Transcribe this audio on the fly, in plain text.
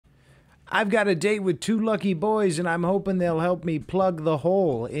I've got a date with two lucky boys, and I'm hoping they'll help me plug the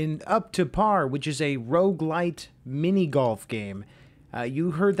hole in Up to Par, which is a roguelite mini-golf game.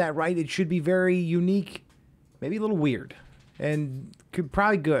 You heard that right. It should be very unique, maybe a little weird, and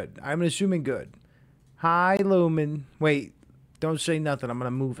probably good. I'm assuming good. Hi, Lumen. Wait, don't say nothing. I'm going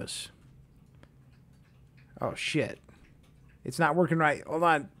to move us. Oh, shit. It's not working right. Hold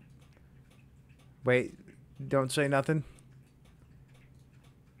on. Wait, don't say nothing.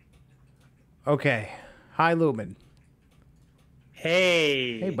 Okay. Hi, Lumen.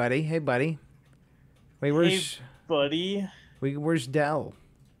 Hey. Hey, buddy. Hey, buddy. Wait, where's... Hey, buddy. Where's Dell?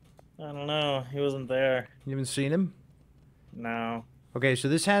 I don't know. He wasn't there. You haven't seen him? No. Okay, so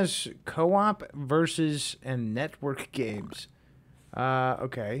this has co-op versus and network games.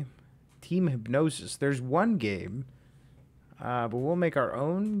 Okay. Team Hypnosis. There's one game, but we'll make our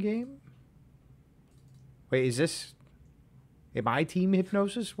own game? Wait, is this... Am I Team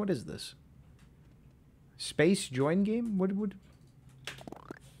Hypnosis? What is this? Space join game? What would...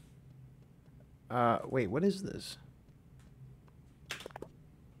 wait, what is this?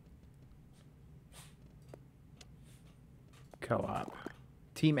 Co-op.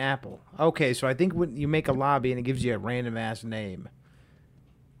 Team Apple. Okay, so I think when you make a lobby and it gives you a random ass name.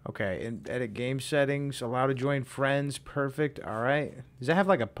 Okay, and edit game settings, allow to join friends, perfect. All right. Does that have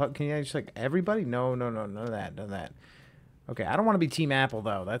like a can you just like everybody? No, none of that, none of that. Okay, I don't want to be Team Apple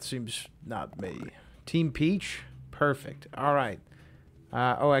though. That seems not me. Team Peach, perfect. All right.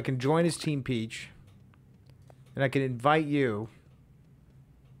 Oh, I can join as Team Peach, and I can invite you.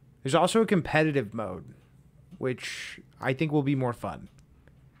 There's also a competitive mode, which I think will be more fun.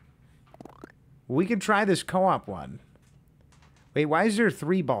 We could try this co-op one. Wait, why is there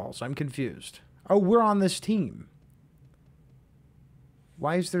 3 balls? I'm confused. Oh, we're on this team.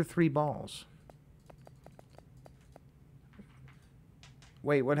 Why is there 3 balls?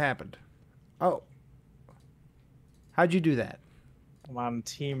 Wait, what happened? Oh. How'd you do that? I'm on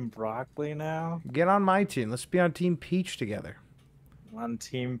Team Broccoli now. Get on my team. Let's be on Team Peach together. I'm on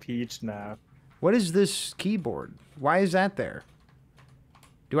Team Peach now. What is this keyboard? Why is that there?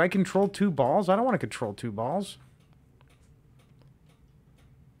 Do I control 2 balls? I don't want to control 2 balls.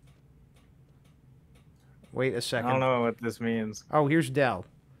 Wait a second. I don't know what this means. Oh, here's Dell.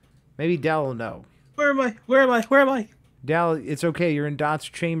 Maybe Dell will know. Where am I? Where am I? Where am I? Dell, it's okay. You're in Dot's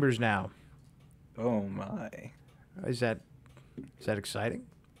chambers now. Oh my. Is that exciting?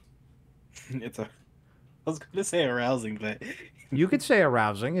 It's a... I was going to say arousing, but... You could say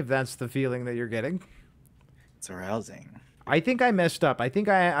arousing if that's the feeling that you're getting. It's arousing. I think I messed up. I think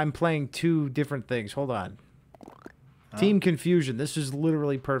I'm playing 2 different things. Hold on. Huh? Team Confusion. This is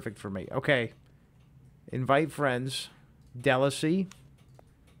literally perfect for me. Okay. Invite friends. Delicacy.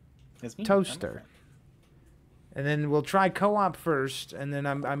 It's me. Toaster. And then we'll try co-op first, and then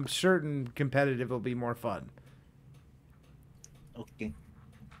I'm certain competitive will be more fun. Okay.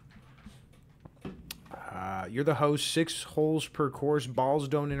 You're the host. 6 holes per course. Balls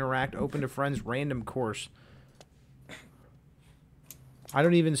don't interact. Open to friends. Random course. I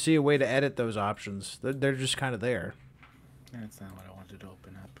don't even see a way to edit those options. They're just kind of there. That's not what I wanted to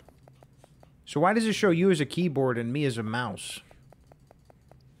open up. So why does it show you as a keyboard and me as a mouse?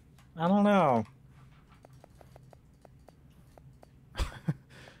 I don't know.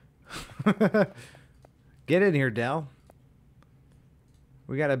 Get in here, Dell.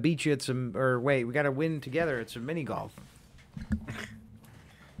 We gotta beat you at some, or wait, we gotta win together at some mini golf.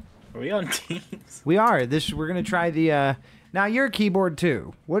 Are we on teams? We are. We're gonna try the. Now you're a keyboard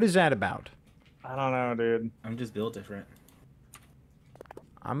too. What is that about? I don't know, dude. I'm just built different.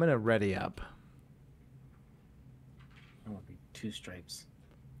 I'm gonna ready up. I want to be 2 stripes.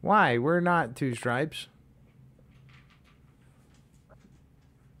 Why? We're not 2 stripes.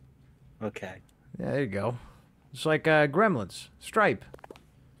 Okay. Yeah, there you go. It's like Gremlins. Stripe.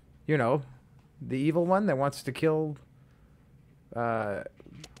 You know, the evil one that wants to kill... how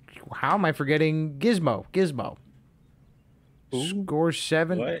am I forgetting Gizmo? Gizmo. Ooh. Score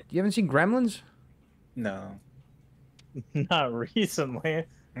 7. What? You haven't seen Gremlins? No. Not recently.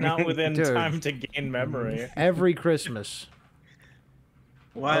 Not within Dude. time to gain memory. Every Christmas.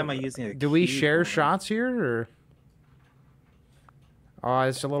 Why am I using a Do we share keyboard? shots here, or... Oh,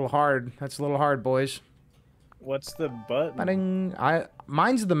 it's a little hard. That's a little hard, boys. What's the button? Ba-ding.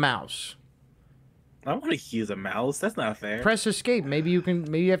 Mine's the mouse. I want to use a mouse. That's not fair. Press escape. Maybe you can.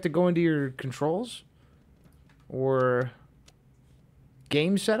 Maybe you have to go into your controls, or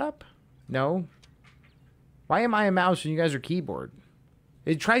game setup. No. Why am I a mouse and you guys are keyboard?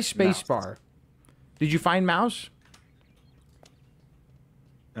 Try spacebar. Did you find mouse?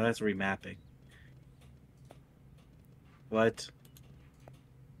 No, that's remapping. What?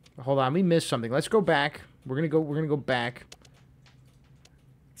 Hold on, we missed something. Let's go back. We're gonna go back.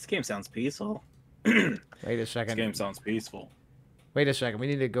 This game sounds peaceful. Wait a This second. game sounds peaceful. Wait a second. We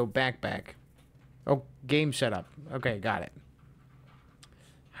need to go back. Oh, game setup. Okay, got it.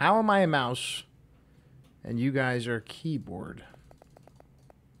 How am I a mouse? And you guys are keyboard.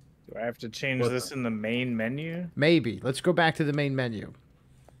 Do I have to change What this the- in the main menu? Maybe. Let's go back to the main menu.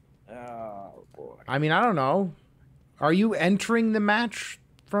 Oh boy. I mean, I don't know. Are you entering the match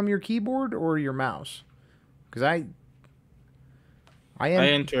from your keyboard or your mouse? Because I I am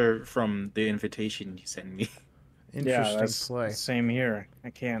enter from the invitation you sent me. interesting Yeah, that's play. same here. I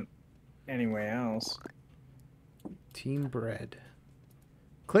can't anyway else. Team bread.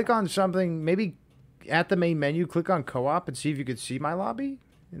 Click on something, maybe at the main menu, click on co-op and see if you could see my lobby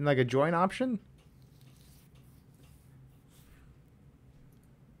in like a join option.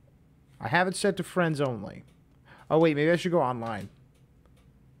 I have it set to friends only. Oh wait, maybe I should go online.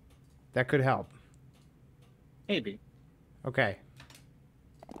 That could help. Maybe. Okay.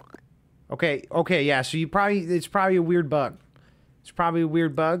 Okay, yeah, so it's probably a weird bug. It's probably a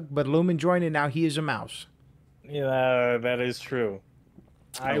weird bug, but Lumen joined and now he is a mouse. Yeah, that is true.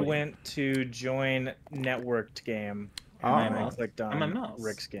 I Oh, yeah. went to join networked game. Oh. And I clicked I'm a on mouse.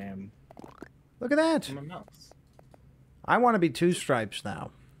 Rick's game. Look at that. I'm a mouse. I want to be two stripes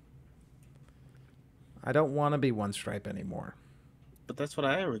now. I don't want to be one stripe anymore. But that's what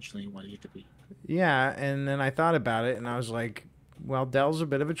I originally wanted you to be. Yeah, and then I thought about it and I was like, well, Dell's a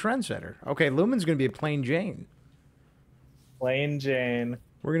bit of a trendsetter. Okay, Lumen's going to be a plain Jane. Plain Jane.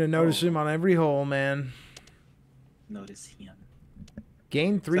 We're going to notice him on every hole, man. Notice him.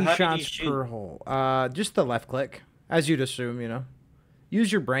 Gain 3 So how did you shots shoot? per hole. Just the left click, as you'd assume, you know.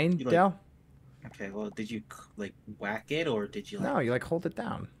 Use your brain, You like- Dell. Okay, well, did you like whack it or did you like No, you like hold it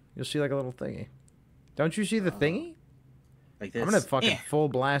down. You'll see like a little thingy. Don't you see the thingy? like this? I'm gonna fucking Eh. full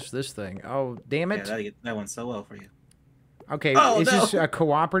blast this thing. Oh, damn Yeah, it. that went so well for you. Okay, Oh, is this no. a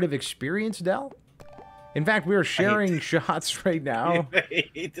cooperative experience, Dell? In fact, we are sharing shots right now. I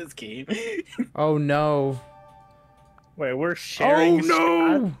hate this game. Oh no. Wait, we're sharing. Oh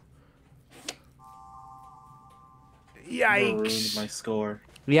no! Ruined Yikes. my score.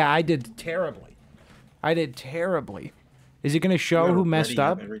 Yeah, I did terribly. I did terribly. Is it gonna show You're who messed ready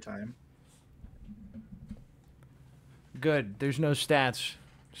up? every time. Good. There's no stats.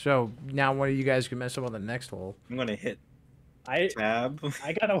 So now one of you guys can mess up on the next hole. I'm gonna hit I tab.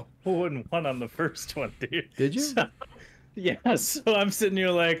 I got a 1 on the first one, dude. Did you? So, yeah, so I'm sitting here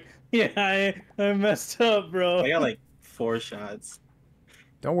like, yeah, I messed up, bro. I got like 4 shots.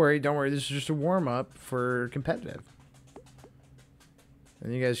 Don't worry, don't worry. This is just a warm up for competitive.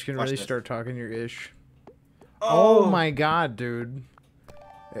 And you guys can Watch really this. start talking your ish. Oh my god, dude.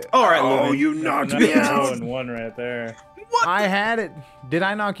 All right, Oh, Lumen. you knocked Another me out. 2-1 right there. I had it. Did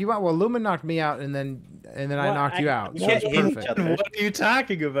I knock you out? Well, Lumen knocked me out, and then I Well, knocked you out. we So can't it's hit each perfect. other. What are you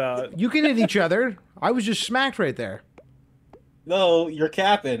talking about? You can hit each other. I was just smacked right there. No, you're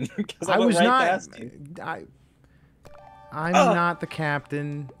capping because I, I went was right not. past you. I'm Oh. not the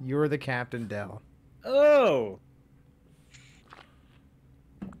captain. You're the captain, Dell. Oh,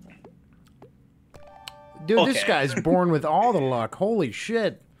 Dude, this Okay. guy's born with all the luck. Holy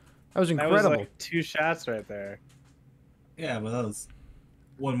shit. That was that incredible. was like 2 shots right there. Yeah, but that was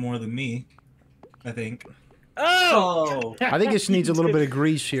one more than me, I think. Oh, I think this needs a little bit of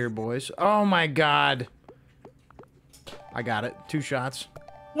grease here, boys. Oh my god. I got it. 2 shots.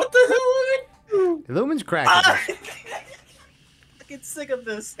 What the hell, Lumen? Lumen's cracking. Ah! this. I get sick of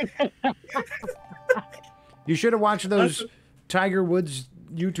this. You should have watched those Tiger Woods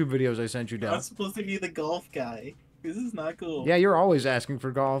YouTube videos I sent you, I'm Dell. supposed to be the golf guy. This is not cool. Yeah, you're always asking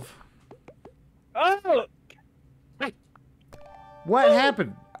for golf. oh, What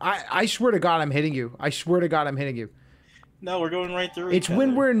happened? I swear to God I'm hitting you. I swear to God I'm hitting you. No, we're going right through. It's each when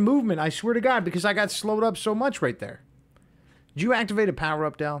other. we're in movement, I swear to God, because I got slowed up so much right there. Did you activate a power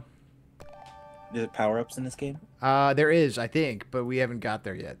up, Dell? There's power ups in this game. There is, I think, but we haven't got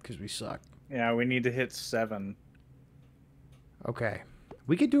there yet because we suck. yeah, we need to hit 7. Okay.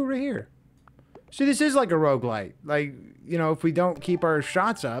 We could do it right here. See, this is like a roguelite. Like, you know, if we don't keep our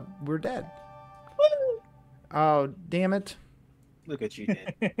shots up, we're dead. Oh, damn it. Look at you,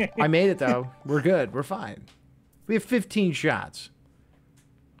 did. I made it, though. We're good. We're fine. We have 15 shots.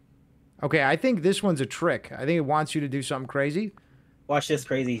 Okay, I think this one's a trick. I think it wants you to do something crazy. Watch this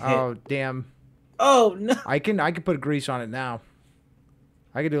crazy hit. Oh, damn. Oh no! I can put grease on it now.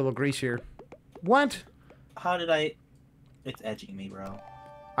 I can do a little grease here. What? How did I? It's edging me, bro.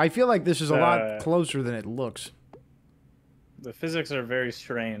 I feel like this is a lot Uh, closer than it looks. The physics are very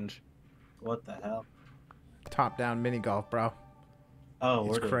strange. What the hell? Top down mini golf, bro. Oh,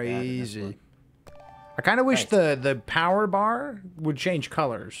 It's we're doing bad in this crazy. one. I kind of wish Nice. the power bar would change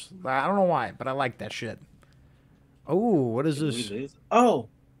colors. I don't know why, but I like that shit. Oh, what is Did we this? lose? Oh,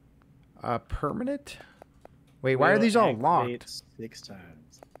 Permanent? Wait, why are Will these all activate locked? 6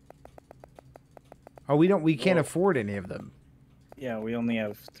 times. Oh, we can't Whoa. afford any of them. Yeah, we only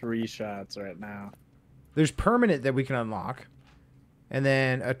have 3 shots right now. There's permanent that we can unlock. And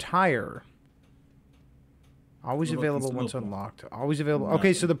then a tire. Always What about available once consumable? unlocked. Always available.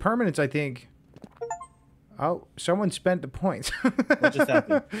 Okay, so the permanents, I think. Oh, someone spent the points. What just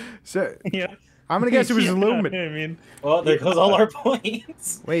happened? So Yeah. I'm gonna guess it was Yeah, aluminum. I mean, Well, there goes all our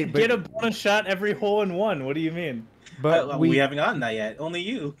points. Wait, get a but bonus shot every hole in one. What do you mean? We haven't gotten that yet. Only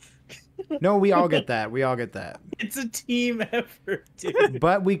you. no, we all get that. We all get that. It's a team effort, dude.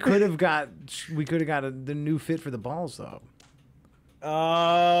 But we could have got the new fit for the balls though.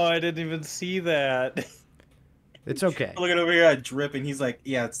 Oh, I didn't even see that. It's okay. Looking over here at Drip, and he's like,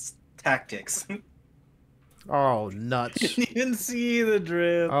 "Yeah, it's tactics." Oh nuts. Didn't even see the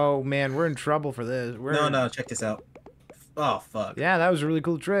drip. Oh man, we're in trouble for this. No, check this out. Oh fuck. Yeah, that was a really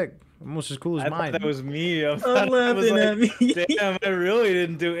cool trick. Almost as cool as I mine. thought that was me. I I'm thought I was laughing like, at me. damn, I really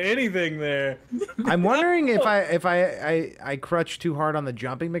didn't do anything there. I'm wondering if I crutch too hard on the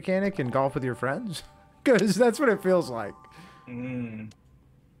jumping mechanic in golf with your friends, because that's what it feels like. Mm.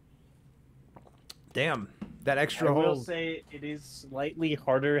 Damn, that I extra will hole. say it is slightly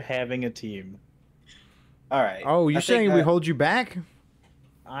harder having a team. All right. Oh, you're I think saying we hold you back?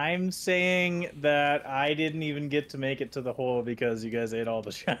 I'm saying that I didn't even get to make it to the hole because you guys ate all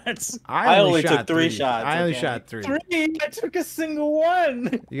the shots. I only took shot 3 shots, I only okay? shot 3. 3! I took a single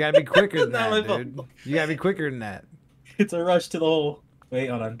one! You gotta be quicker than Not my that, fault. dude. You gotta be quicker than that. It's a rush to the hole. Wait,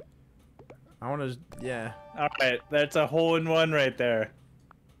 hold on. I wanna, yeah. Alright, that's a hole in one right there.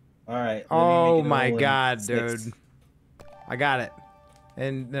 All right. Oh my god, dude. I got it.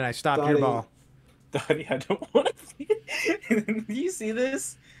 And then I stopped your Donnie. ball. Donnie, I don't want to see it. Do you see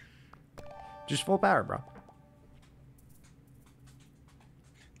this? Just full power, bro.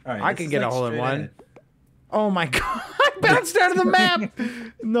 All right. I this can is, get a like, hole in straight one. ahead. Oh my god, I bounced out of the map!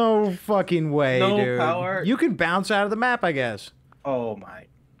 No fucking way, No dude. power. You can bounce out of the map, I guess. Oh my.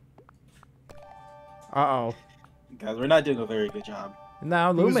 Uh-oh. Guys, we're not doing a very good job.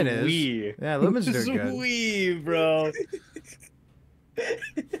 Now Lumen is. we? Yeah, Lumen's Who's doing good. we, bro?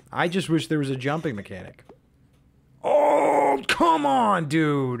 I just wish there was a jumping mechanic. Oh, come on,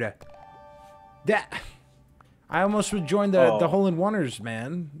 dude. That... I almost would join the Oh. hole-in-oneers,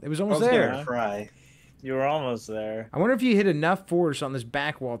 man. It was I almost was there. gonna cry. You were almost there. I wonder if you hit enough force on this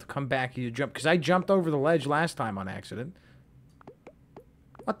back wall to come back and you jump. Because I jumped over the ledge last time on accident.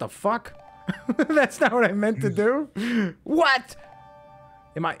 What the fuck? That's not what I meant to do. What?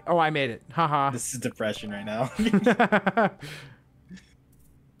 Am I? Oh, I made it. Haha. This is depression right now.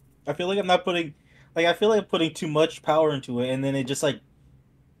 I feel like I'm not putting, like I feel like I'm putting too much power into it, and then it just like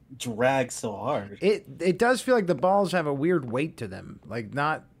drags so hard. It does feel like the balls have a weird weight to them. Like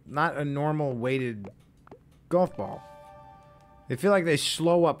not a normal weighted golf ball. They feel like they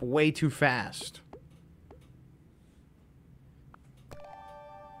slow up way too fast.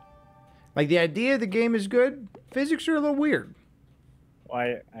 Like the idea of the game is good. Physics are a little weird.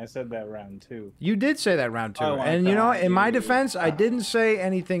 Why I said that round 2. You did say that round 2. I want And you know, that, in my dude. defense, I didn't say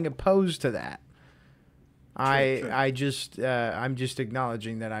anything opposed to that. True. I'm just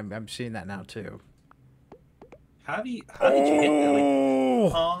acknowledging that I'm seeing that now too. How did you hit that? Like,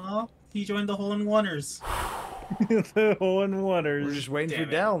 Oh! aw, he joined the hole in oneers. The hole in oneers. We're just waiting Damn for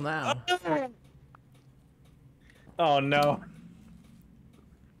it. Dell now. Oh no.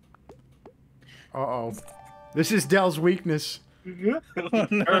 Uh-oh. This is Dell's weakness.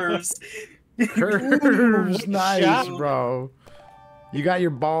 Nerves. Curves, what nice, shot. bro. You got your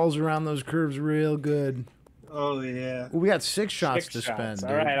balls around those curves real good. Oh yeah. Ooh, we got 6 shots 6 to shots. spend. Dude.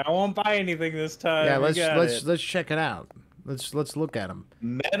 All right, I won't buy anything this time. Yeah, We got it. let's check it out. Let's look at them.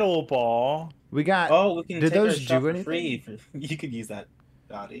 Metal ball. We got Oh, we can Did take our those shot do for anything? free. You could use that,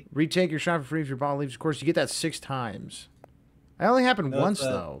 Dottie. retake your shot for free if your ball leaves the course. You get that 6 times. That only happened No, once it's,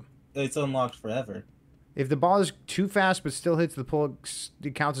 though. It's unlocked forever. If the ball is too fast but still hits the pole,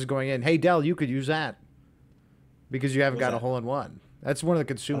 it counts as going in. Hey Dell, you could use that because you haven't What's got a that? hole in one. That's one of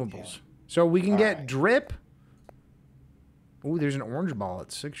the consumables. Okay. So we can get Alright. drip. Ooh, there's an orange ball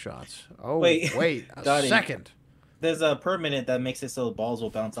at 6 shots. Oh, Wait, wait a Dottie. second. There's a permanent that makes it so the balls will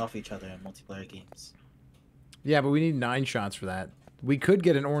bounce off each other in multiplayer games. Yeah, but we need 9 shots for that. We could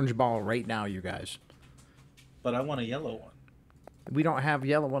get an orange ball right now, you guys. But I want a yellow one. We don't have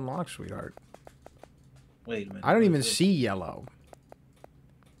yellow unlocked, sweetheart. Wait a minute. I don't what even is it? see yellow.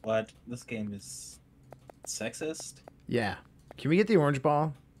 What? This game is sexist? Yeah. Can we get the orange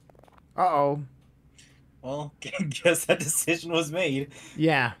ball? Uh-oh. Well, guess that decision was made.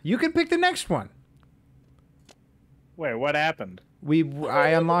 Yeah, you can pick the next one. Wait, what happened? I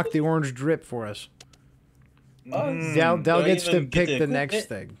unlocked the orange drip for us. Del Do I gets to even get pick to the equip next it?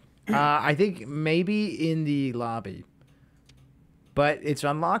 thing. I think maybe in the lobby. But it's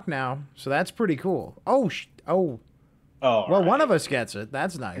unlocked now, so that's pretty cool. Oh, Oh, well, one of us gets it.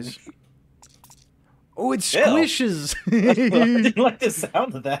 That's nice. Oh, it Bill. squishes. I didn't like the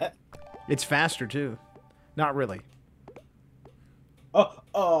sound of that. It's faster, too. Not really.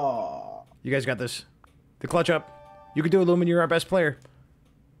 Oh. You guys got this. The clutch up. You can do it, Lumen. You're our best player.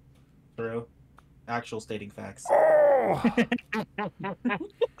 True. Actual stating facts. Oh!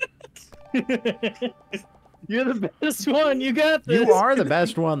 You're the best one. You got this. You are the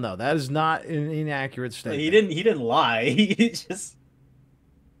best one, though. That is not an inaccurate statement. He didn't lie. He just.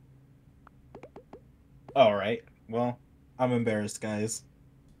 All right. Well, I'm embarrassed, guys.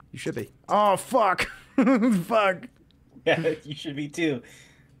 You should be. Oh, fuck. Fuck. Yeah, you should be too.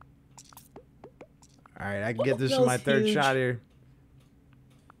 All right, I can get this That in my was third huge. shot here.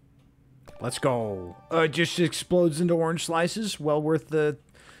 Let's go. It just explodes into orange slices. Well worth the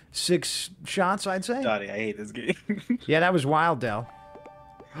 6 shots, I'd say. Dottie, I hate this game. Yeah, that was wild, Del.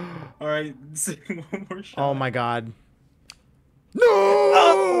 All right, one more shot. Oh, my God.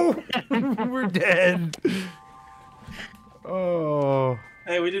 No! We're dead. Oh.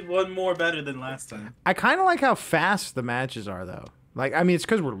 Hey, we did one more better than last time. I kind of like how fast the matches are, though. Like, I mean, it's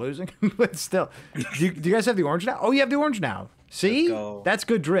because we're losing, but still. Do you guys have the orange now? Oh, you have the orange now. See? Let's go. That's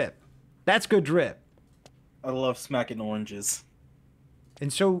good drip. That's good drip. I love smacking oranges.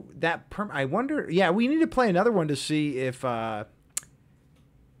 And so that I wonder. Yeah, we need to play another one to see if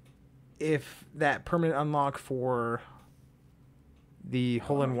that permanent unlock for the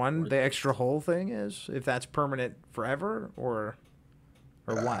hole-in-one, the extra hole thing is, if that's permanent forever or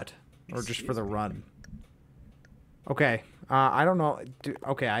what, or just for the run. Okay, I don't know.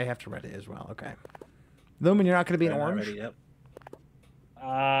 Okay, I have to read it as well. Okay, Lumen, you're not going to be an I'm not orange. ready, yep.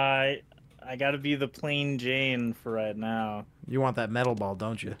 I gotta be the plain Jane for right now. You want that metal ball,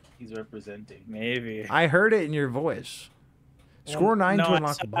 don't you? He's representing. Maybe. I heard it in your voice. Score 9 No, to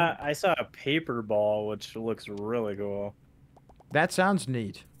unlock the ball. I saw a paper ball, which looks really cool. That sounds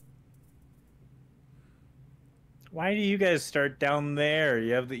neat. Why do you guys start down there?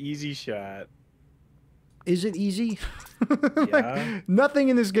 You have the easy shot. Is it easy? Yeah. Nothing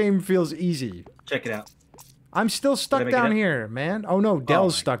in this game feels easy. Check it out. I'm still stuck make it down up? here, man. Oh no,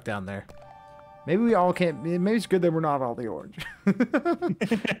 Dell's my- stuck down there. Maybe we all can't. Maybe it's good that we're not all the orange.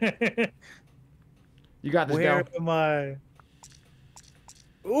 You got this, Where Dell. am I?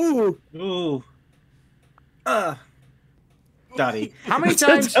 Ooh. Ooh. Dottie. How many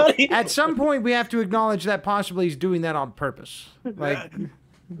times? At some point, we have to acknowledge that possibly he's doing that on purpose. Like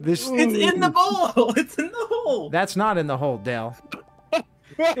this. It's in the bowl. It's in the hole. That's not in the hole, Dell.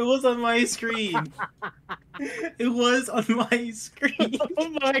 It was on my screen. It was on my screen. Oh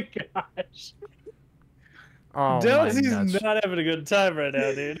my gosh. Oh, Dallas, my he's nuts. not having a good time right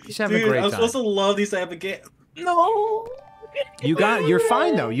now, dude. He's having a Dude, great I'm time. supposed to love these type of games. No. You're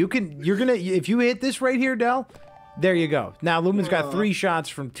fine though. You're gonna, if you hit this right here, Dell, there you go. Now Lumen's got 3 shots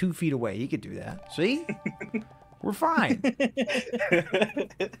from 2 feet away. He could do that. See? We're fine.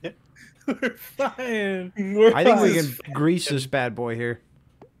 We're fine. I think we can grease this bad boy here.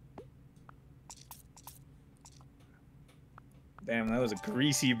 Damn, that was a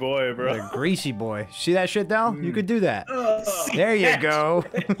greasy boy, bro. A greasy boy. See that shit, Dell? You could do that. There you go.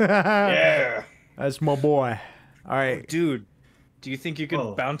 Yeah. That's my boy. All right. Dude, do you think you could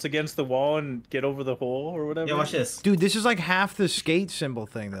Whoa. bounce against the wall and get over the hole or whatever? Yeah, watch this. Dude, this is like half the skate symbol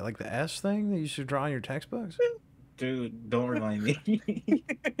thing, that like the S thing that you should draw in your textbooks. Dude, don't remind me.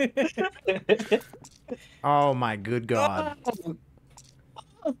 Oh my good god.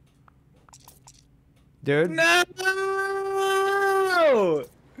 Dude. No!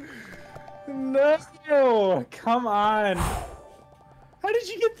 No! Come on. How did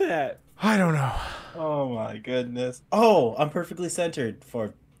you get that? I don't know. Oh my goodness. Oh, I'm perfectly centered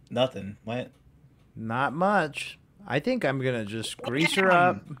for nothing. What? Not much. I think I'm gonna just grease her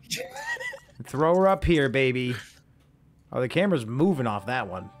up. Throw her up here, baby. Oh, the camera's moving off that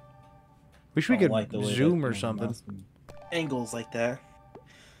one. Wish we I don't could like the way zoom that or something. mouse angles like that.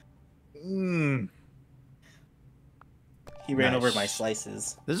 Mm. He ran over Nice. my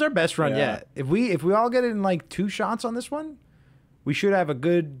slices. This is our best run Yeah. yet. If we all get in like 2 shots on this one, we should have a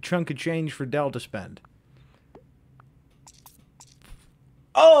good chunk of change for Dell to spend.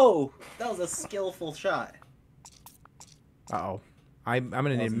 Oh, that was a skillful shot. Uh-oh. I'm gonna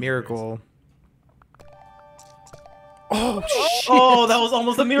need a Wasn't miracle. Oh shit! Oh, that was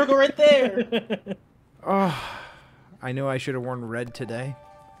almost a miracle right there. Oh, I knew I should have worn red today.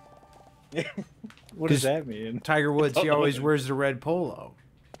 What does that mean? Tiger Woods, he always wears the red polo.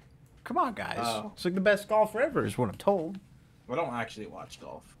 Come on, guys. Oh. It's like the best golfer ever, is what I'm told. I don't actually watch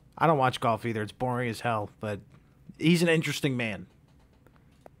golf. I don't watch golf either. It's boring as hell, but he's an interesting man.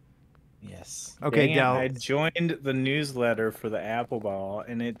 Yes. Okay, Dang it, Del. I joined the newsletter for the Apple Ball,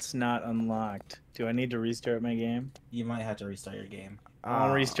 and it's not unlocked. Do I need to restart my game? You might have to restart your game.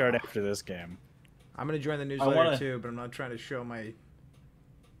 I'll restart after this game. I'm gonna join the newsletter too, but I'm not trying to show my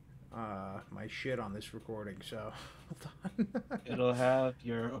my shit on this recording. So hold on. It'll have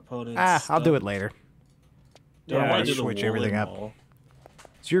your opponent's I'll do it later. Do I Yeah, want to do the switch everything woolen up. ball?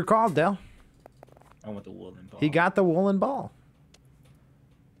 It's your call, Del. I want the woolen ball. He got the woolen ball.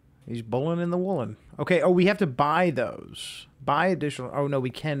 He's bowling in the woolen. Okay. Oh, we have to buy those. Buy additional. Oh no, we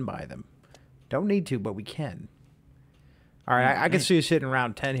can buy them. Don't need to, but we can. All right, I can see us hitting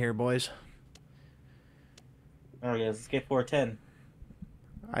round 10 here, boys. All right, guys, let's get 410.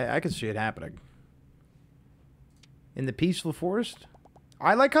 I can see it happening. In the peaceful forest.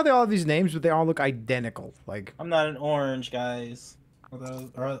 I like how they all have these names, but they all look identical. Like, I'm not an orange, guys. I thought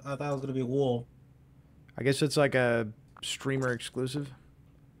it was gonna be wool. I guess it's like a streamer exclusive.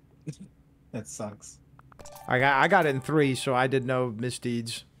 That sucks. I got it in 3, so I did no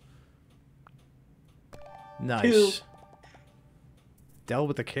misdeeds. Nice. 2. Del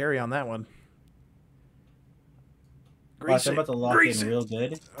with the carry on that one. Watch, I'm about to lock in real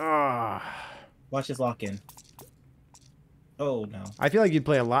good. Ah. Watch this lock in. Oh no. I feel like you'd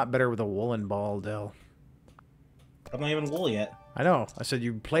play a lot better with a woolen ball, Del. I'm not even wool yet. I know. I said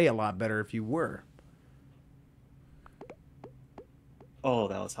you'd play a lot better if you were. Oh,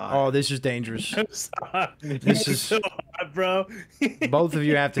 that was hot. Oh, this is dangerous. This is so hot, bro. Both of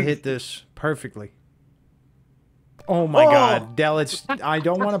you have to hit this perfectly. Oh my God, Del! I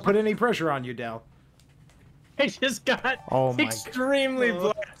don't want to put any pressure on you, Del. I just got Oh my extremely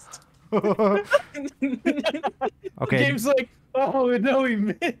blessed. Okay. Game's like, oh no, he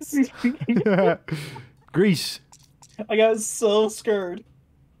missed. Grease. I got so scared.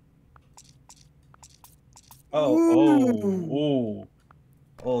 Oh.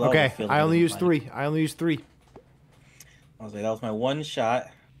 That Okay, was I only used 3. I only used 3. I was like, that was my one shot.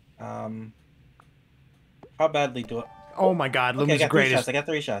 How badly do I? Oh my God, Okay, I Lumen's got the 3 greatest. shots. I got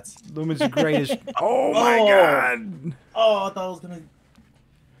 3 shots. Lumen's the greatest. Oh my God. Oh, I thought I was gonna.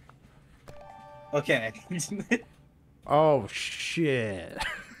 Okay. Oh shit.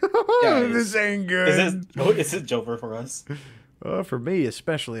 Guys, This ain't good. Is it Jover for us? For me,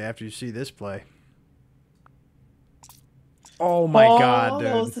 especially after you see this play. Oh my God, dude.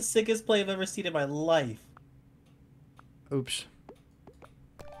 That was the sickest play I've ever seen in my life. Oops.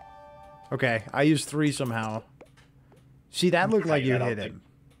 Okay, I used 3 somehow. See, that looked like you hit him.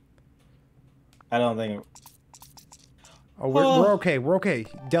 I don't think. Oh, we're okay. We're okay.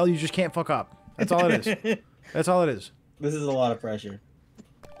 Del, you just can't fuck up. That's all it is. That's all it is. This is a lot of pressure.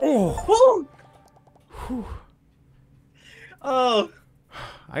 Oh. Oh.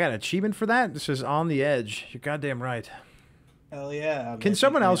 I got an achievement for that. This is on the edge. You're goddamn right. Hell yeah. Can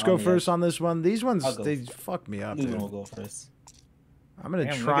someone else go first on this one? These ones, they fuck me up, Lumen dude. will go first. I'm going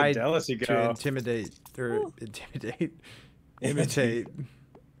to Damn, try look at Dallas you to go. intimidate. Or intimidate. Imitate.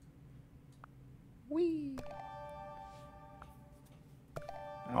 Whee.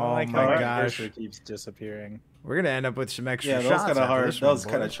 I don't Oh like my how our gosh. cursor keeps disappearing. We're going to end up with some extra Yeah, that shots was kind of after hard. this That one, was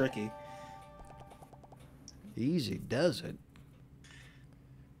kind of boys. tricky. Easy does it.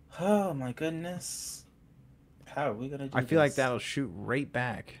 Oh my goodness. How are we gonna do I feel like this? that'll shoot right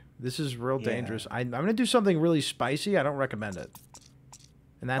back. This is real Yeah. dangerous. I'm going to do something really spicy. I don't recommend it.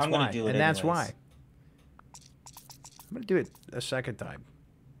 And that's I'm gonna why. do it And that's anyways. why. I'm going to do it a second time.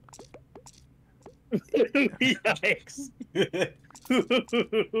 Yikes.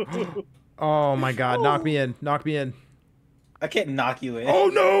 Oh my God. Knock me in. Knock me in. I can't knock you in. Oh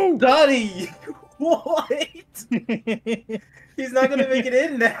no! Daddy! What? He's not gonna make it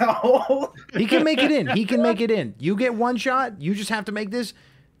in now. He can make it in. He can make it in. You get 1 shot. You just have to make this.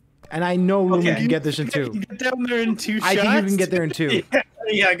 And I know Lumen Okay. can get this in 2. Get down there in 2 shots. I think you can get there in 2.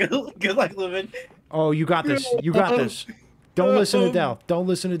 Yeah, good luck, Lumen. Oh, you got this. You got this. Don't listen to Del. Don't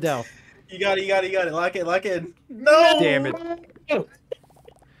listen to Del. You got it. Lock in. No! Damn it. You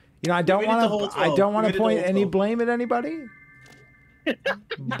know, I don't made it to hole want to. 12. I don't You want made to it to point hole any 12. blame at anybody.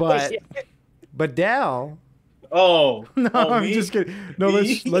 But Del. Oh. No, Oh, I'm me? just kidding. No,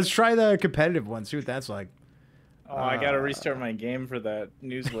 Me? let's try the competitive one. See what that's like. Oh, I gotta restart my game for that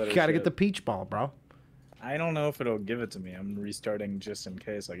newsletter. You gotta get shit. the peach ball, bro. I don't know if it'll give it to me. I'm restarting just in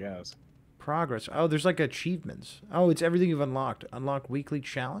case, I guess. Progress. Oh, there's like achievements. Oh, it's everything you've unlocked. Unlock weekly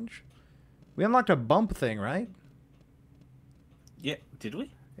challenge. We unlocked a bump thing, right? Yeah, did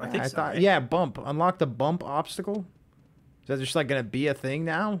we? Yeah, I think so. thought. Right? Yeah, bump. Unlock the bump obstacle. Is that just like gonna be a thing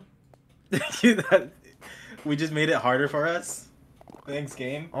now? We just made it harder for us. Thanks,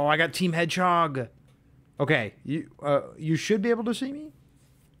 game. Oh, I got Team Hedgehog. Okay, you should be able to see me.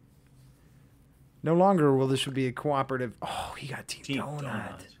 No longer will this be a cooperative. Oh, he got Team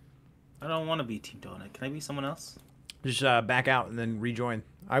Donut. I don't want to be Team Donut. Can I be someone else? Just back out and then rejoin.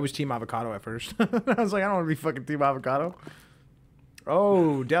 I was Team Avocado at first. I was like, I don't want to be fucking Team Avocado.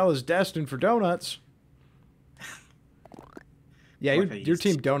 Oh, Dell is destined for donuts. Yeah, you're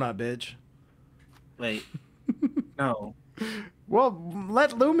Team Donut, bitch. Wait. No. Well,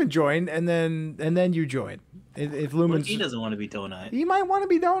 let Lumen join, and then you join. If Lumen's... He doesn't want to be Donut. He might want to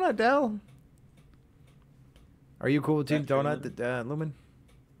be Donut, Dell. Are you cool with Team Donut, Lumen?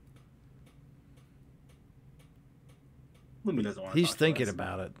 Lumen doesn't want. He's thinking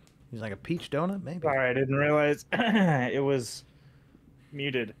about it. He's like a peach donut, maybe. Sorry, I didn't realize it was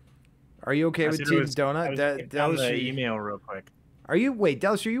muted. Are you okay with Team Donut? That was the email real quick. Are you? Wait,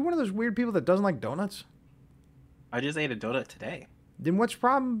 Dallas, are you one of those weird people that doesn't like donuts? I just ate a donut today. Then what's the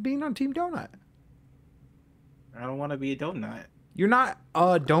problem being on Team Donut? I don't want to be a donut. You're not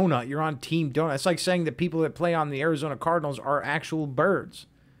a donut. You're on Team Donut. It's like saying that people that play on the Arizona Cardinals are actual birds.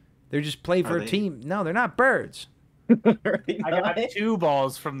 They just play for a team. No, they're not birds. I got 2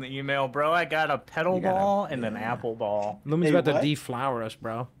 balls from the email, bro. I got a petal ball and an apple ball. Lumen's about to deflower us,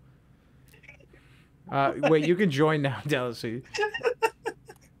 bro. Wait, you can join now, Dallas.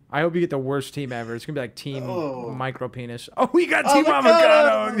 I hope you get the worst team ever. It's gonna be like Team Micro Penis. Oh, we got Team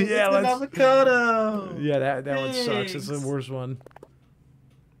Avocado. Yeah, let's. Avocado. Yeah, that one sucks. It's the worst one.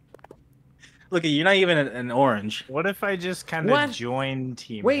 Look, you're not even an orange. What if I just kind of join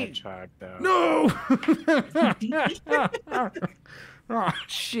Team Hedgehog, though? No! Oh,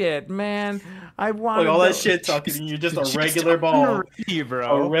 shit, man. I want all that shit talking, and you're just a regular ball. Unready,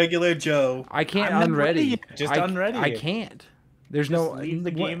 bro. A regular Joe. I can't unready. Just unready. I can't. There's just leave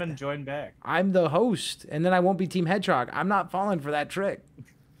the game and join back. I'm the host, and then I won't be Team Hedgehog. I'm not falling for that trick.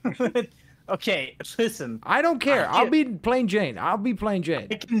 Okay, listen. I don't care. I'll be plain Jane. I'll be plain Jane.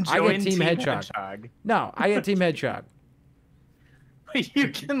 I can join get Team Hedgehog. No, I get Team Hedgehog. You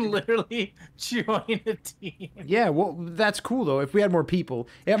can literally join a team. Yeah, well, that's cool though. If we had more people,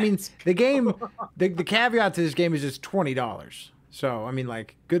 I mean, the game, the caveat to this game is it's $20. So I mean,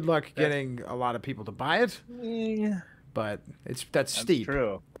 like, good luck getting a lot of people to buy it. Yeah. But that's steep.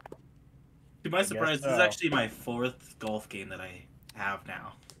 True. To my surprise, this is actually my 4th golf game that I have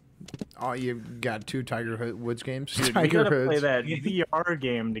now. Oh, you got 2 Tiger Woods games? Dude, we gotta play that VR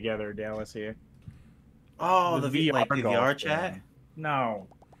game together, Dallas here. Oh, the VR chat? Game. No.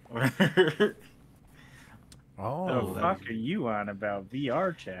 Oh. The fuck are you on about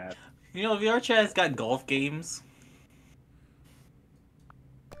VR chat? You know, VR chat's got golf games.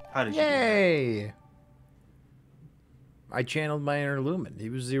 How did you do that? I channeled my inner Lumen. He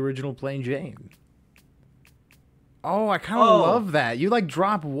was the original Plain Jane. Oh, I kind of love that. You like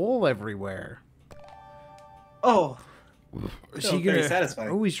drop wool everywhere. Oh. So very satisfying.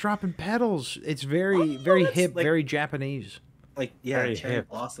 Oh, he's dropping petals. It's very hip, like, very Japanese. Like, yeah, cherry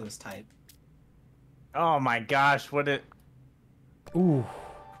blossoms type. Oh my gosh, what it... Ooh.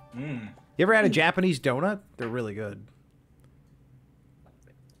 You ever had a Japanese donut? They're really good.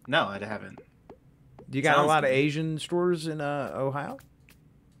 No, I haven't. Do you got a lot of Asian stores in Ohio?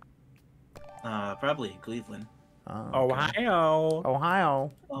 Probably Cleveland. Oh, okay.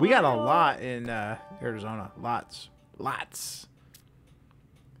 Ohio. We got a lot in Arizona. Lots.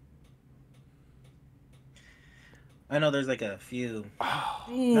 I know there's like a few.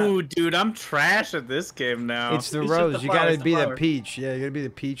 Ooh, dude, I'm trash at this game now. It's the rose. You gotta be the peach. Yeah, you gotta be the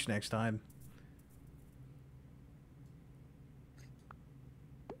peach next time.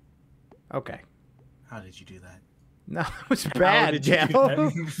 Okay. How did you do that? No, it was bad,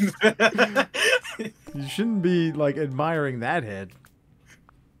 Dale. You shouldn't be, like, admiring that head.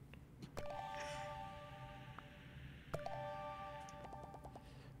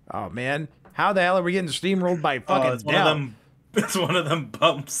 Oh, man. How the hell are we getting steamrolled by fucking It's one of them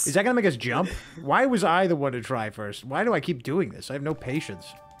bumps. Is that going to make us jump? Why was I the one to try first? Why do I keep doing this? I have no patience.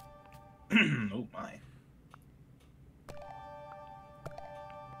 Oh, my.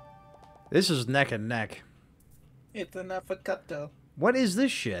 This is neck and neck. It's an avocado. What is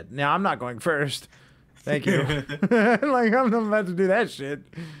this shit? Now, I'm not going first. Thank you. Like, I'm not about to do that shit.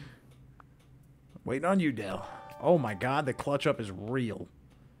 Waiting on you, Dell. Oh, my God. The clutch up is real.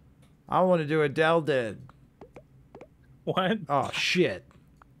 I want to do what Dell did. What? Oh, shit.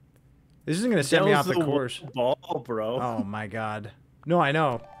 This isn't gonna send me off Dell's the course. Ball, bro. Oh my god. No, I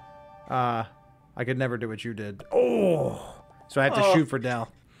know. I could never do what you did. Oh, so I have to shoot for Dell.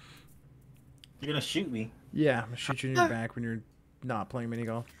 You're gonna shoot me. Yeah, I'm gonna shoot you in your back when you're not playing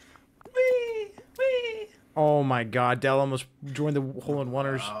minigolf. Wee, wee. Oh my god, Dell almost joined the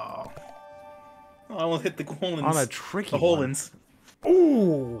hole-in-oneers. Oh, I almost hit the hole-ins. On a tricky the hole-ins.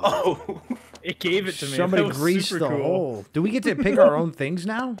 Ooh. Oh. It gave it to me. Somebody That was greased super the cool. hole. Do we get to pick our own things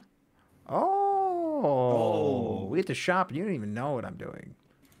now? Oh. Oh. We get to shop and you don't even know what I'm doing.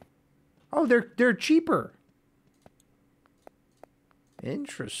 Oh, they're cheaper.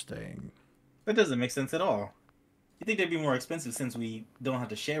 Interesting. That doesn't make sense at all. You think they'd be more expensive since we don't have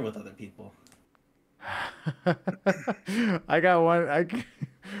to share with other people? I got one.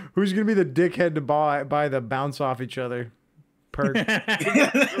 Who's gonna be the dickhead to buy the bounce off each other perk?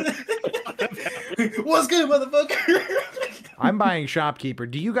 What's good, motherfucker? I'm buying shopkeeper.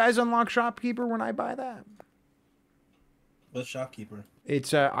 Do you guys unlock shopkeeper when I buy that? What's shopkeeper?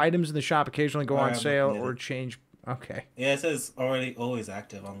 It's items in the shop occasionally go Oh, on I'm sale looking at or it. change. Okay. Yeah, it says already always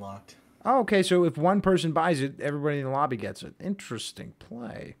active, unlocked. Oh, okay. So if one person buys it, everybody in the lobby gets it. Interesting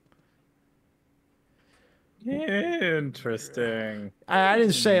play. Interesting. I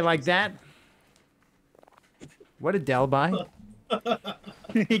didn't say it like that. What did Dell buy?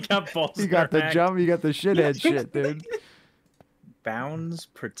 He got balls. You got the back. jump. You got the shithead shit, dude. Bounds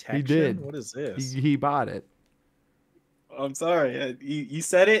protection. did. What is this? He bought it. I'm sorry. You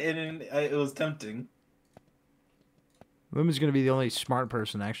said it, and it was tempting. Lumen's gonna be the only smart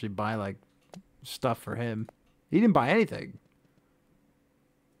person to actually buy like stuff for him. He didn't buy anything.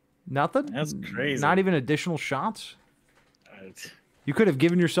 Nothing. That's crazy. Not even additional shots. Right. You could have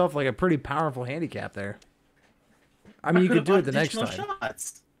given yourself like a pretty powerful handicap there. I mean, you could do it the next time.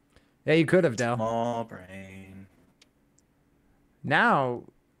 Shots. Yeah, you could have, Dell. Small brain. Now,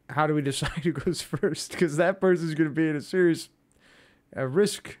 how do we decide who goes first? Because that person's going to be in a serious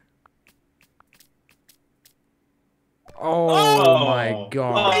risk. Oh, my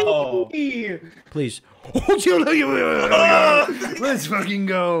god. Oh. Please. Let's fucking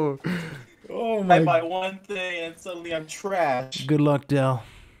go. Oh I my. buy one thing and suddenly I'm trash. Good luck, Dell.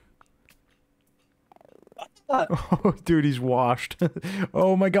 Oh, dude, he's washed.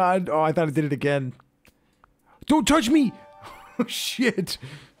 Oh my god. Oh, I thought I did it again. Don't touch me. Oh, shit.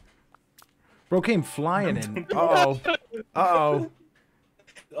 Bro came flying in. Uh-oh. Uh-oh.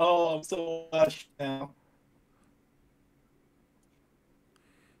 Oh, I'm so washed now.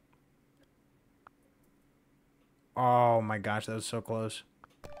 Oh my gosh, that was so close.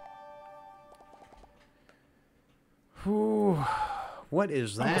 Whew. What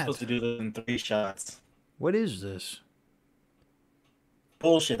is I'm that? supposed to do this in 3 shots. What is this?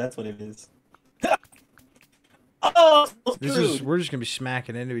 Bullshit, that's what it is. Oh, so This screwed. is we're just gonna be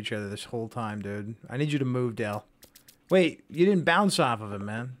smacking into each other this whole time, dude. I need you to move, Dale. Wait, you didn't bounce off of him,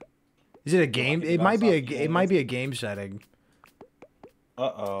 man. Is it a game? It might be it might be a game setting.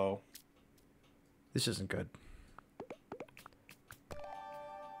 Uh-oh. This isn't good.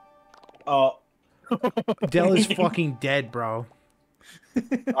 Oh, Dell is fucking dead, bro.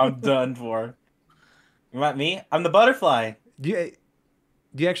 I'm done for. You want me? I'm the butterfly. Do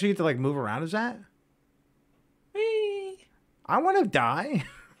you actually get to like move around as that? Whee! I want to die.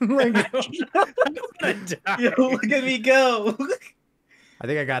 Like, Yo, look at me go. I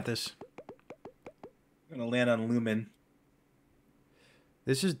think I got this. I'm gonna land on Lumen.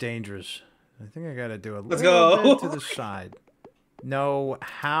 This is dangerous. I think I gotta do a Let's little go. bit to the side. No,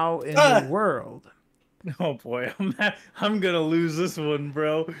 how in the world? Oh boy, I'm gonna lose this one,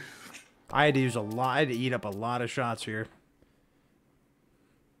 bro. I had to use a lot. I had to eat up a lot of shots here.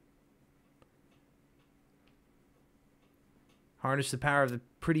 Harness the power of the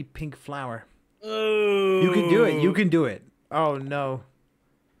pretty pink flower. Oh, You can do it. You can do it. Oh no.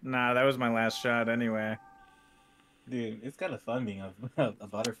 Nah, that was my last shot anyway. Dude, it's kind of fun being a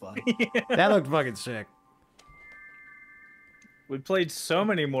butterfly. That looked fucking sick. We played so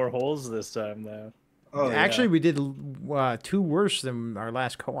many more holes this time, though. Oh, yeah. Actually, we did 2 worse than our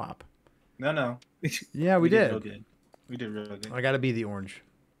last co-op. No. Yeah, we real did. good. We did real good. I gotta be the orange.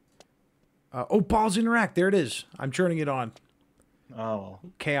 Oh, balls interact. There it is. I'm turning it on. Oh.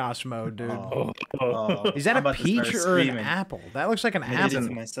 Chaos mode, dude. Oh. Oh. Is that I'm a about to peach start or an screaming. apple? That looks like an I did it apple.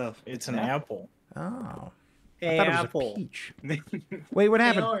 to myself. It's an apple. Oh. I Hey, thought it was apple. a peach. Wait, what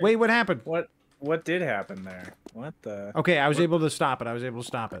happened? orange. Wait, what happened? What did happen there? What the? Okay, I was able to stop it.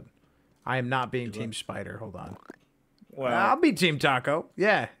 I am not being Team Spider. Hold on. Well, I'll be Team Taco.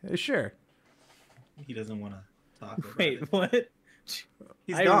 Yeah, sure. He doesn't want to talk about wait, it. what?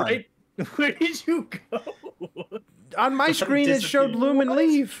 He's gone. Where did you go? On my Just screen, it showed disappeared. Lumen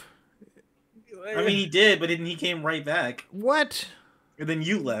leave. I mean, he did, but then he came right back. What? And then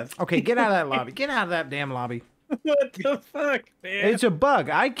you left. Okay, get out of that lobby. Get out of that damn lobby. What the fuck, man? It's a bug.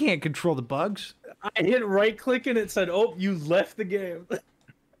 I can't control the bugs. I hit right click and it said, "Oh, you left the game."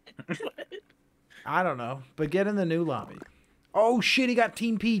 I don't know, but get in the new lobby. Oh shit, he got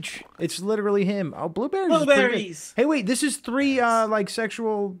Team Peach. It's literally him. Oh, blueberries. is pretty good. Blueberries. Hey, wait, this is 3 like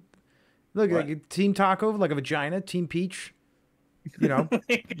sexual. Look, What? like Team Taco, like a vagina. Team Peach. You know,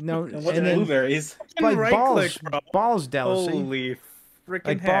 no, And what's and then blueberries? like right balls, click, bro. balls, Delacy. Holy freaking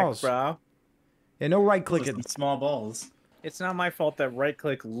Like heck, balls. bro! Yeah, no right Those are clicking. some small balls. It's not my fault that right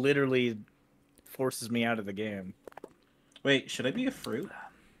click literally forces me out of the game. Wait, should I be a fruit?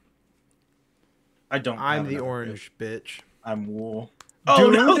 I don't. I'm have the another orange bitch. fruit. I'm wool.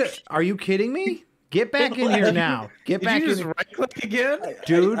 Dude, no! are you kidding me? Get back in here now. Get Did back you just in. right click again?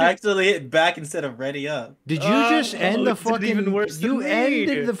 Dude. I actually hit back instead of ready up. Did you just Oh, end the it's even fucking? worse than You me.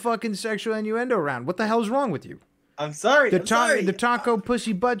 ended the fucking sexual innuendo round. What the hell's wrong with you? I'm sorry. The I'm sorry. the taco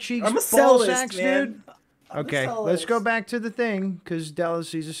pussy butt cheeks I'm a ball cellist, sacks, man. dude. I'm a Okay, let's go cellist. back to the thing, because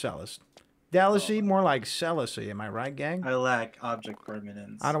Delacy's a cellist. Delacy, more like Cellacy, am I right, gang? I lack object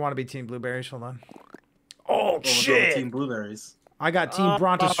permanence. I don't want to be Team Blueberries, hold on. Oh, Oh, we'll go with shit! Team blueberries. I got Team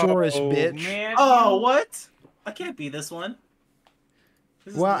Brontosaurus, bitch. Man, Oh, what? I can't be this one.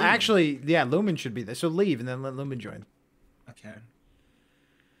 This is Well, Lumen. actually, yeah, Lumen should be there. So leave, and then let Lumen join. Okay.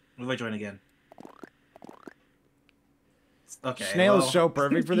 What if I join again? Okay. Snail well. is so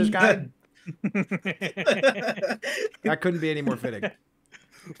perfect for this guy. That couldn't be any more fitting.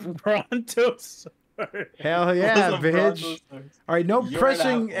 Brontosaurus. Hell yeah, Those are bitch. Brontosaurus. All right, no You're an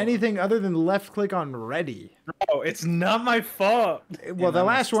pressing apple. anything other than left click on ready. Oh, it's not my fault. Well, the I'm a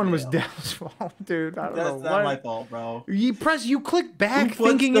last one was snail. Dell's fault, dude. I don't That's know not what. my fault, bro. You click back puts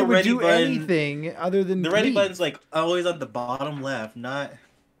thinking the it would ready do button- anything other than The ready leave. button's like always on the bottom left, not.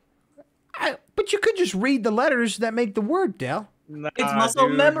 But you could just read the letters that make the word, Dell. Nah, It's muscle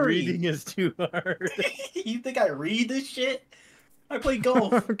dude, memory. Reading is too hard. You think I read this shit? I play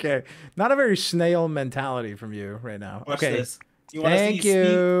golf. Okay, not a very snail mentality from you right now. Watch okay, this. You wanna thank see Steve?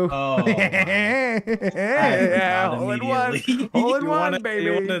 you. Oh, Yeah, forgot hole in one, immediately. hole in You one, wanna, baby.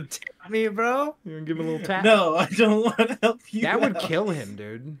 You wanna tap me, bro? You wanna give him a little tap? no, I don't want to help you. That would out. kill him,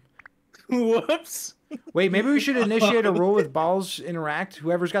 dude. Whoops. Wait, maybe we should initiate a rule with balls interact.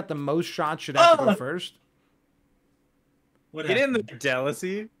 Whoever's got the most shots should have to go first. What Get in the happened?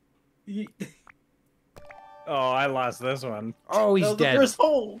 jealousy. You- Oh, I lost this one. Oh, That he's was the dead. first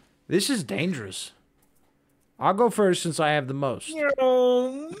hole. This is dangerous. I'll go first since I have the most.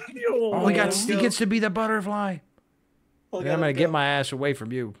 Oh, Oh, he gets to be the butterfly. Look And at I'm gonna him get go. my ass away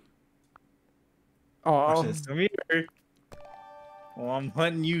from you. Watch Oh, this. Come here. Well, I'm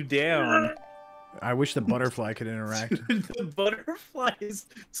hunting you down. I wish the butterfly could interact. The butterfly is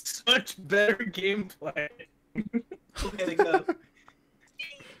such better gameplay. Look at it go.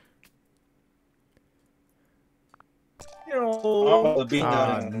 Oh, the beat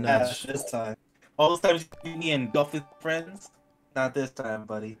Ah, down nuts. this time. All those times you beat me and golf with friends, not this time,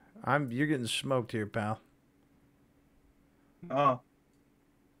 buddy. You're getting smoked here, pal. Oh,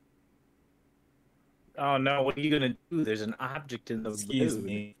 Oh no, what are you gonna do? There's an object in the excuse blue.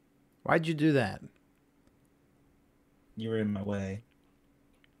 me. Why'd you do that? You were in my way.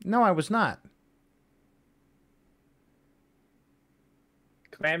 No, I was not.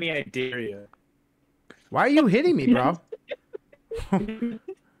 Come at me, I dare you. Why are you hitting me, bro?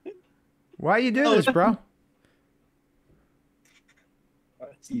 Why you do this, bro?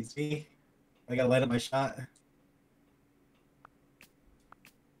 Excuse me. I gotta light up my shot.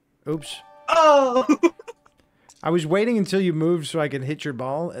 Oops. Oh! I was waiting until you moved so I could hit your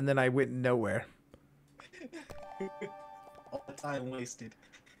ball, and then I went nowhere. All the time wasted.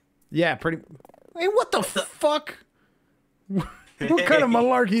 Yeah, pretty. Hey, what the fuck? What kind of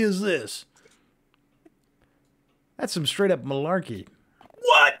malarkey is this? That's some straight up malarkey.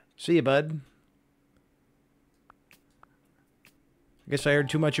 What? See you, bud. I guess I heard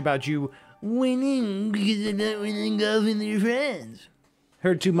too much about you winning because I'm not winning golf with your friends.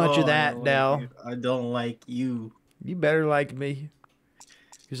 Heard too much of that, Dell. I don't like you. You better like me.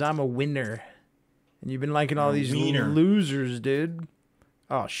 Because I'm a winner. And you've been liking all You're a these wiener. losers, dude.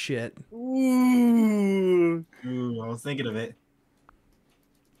 Oh, shit. Ooh. Ooh, I was thinking of it.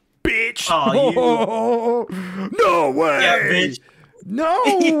 Bitch! Oh, no way! Yeah, bitch. No!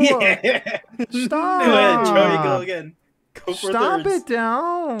 Yeah. Stop! Go ahead, Joey, go again. Go for Stop thirds. it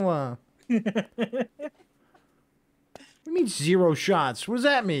down! What do you mean 0 shots? What does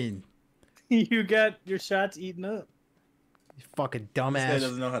that mean? You got your shots eaten up. You fucking This guy dumbass.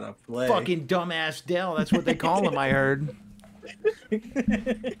 doesn't know how to play. Fucking dumbass Dell. That's what they call him, I heard.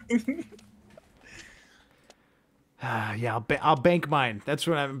 Yeah, I'll bank mine. That's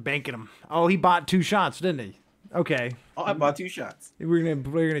what I'm banking them. Oh, he bought 2 shots, didn't he? Okay. Oh, I bought 2 shots. We're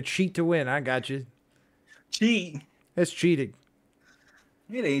gonna cheat to win. I got you. Cheat. That's cheating.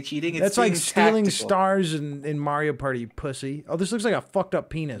 It ain't cheating. It's That's like being stealing tactical. stars in Mario Party, you pussy. Oh, this looks like a fucked up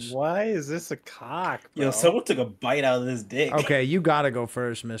penis. Why is this a cock, bro? Yo, someone took a bite out of this dick. Okay, you gotta go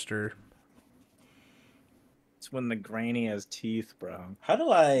first, mister. It's when the granny has teeth, bro. How do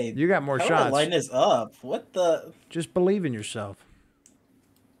I? You got more how do I shots. line this up? What the? Just believe in yourself.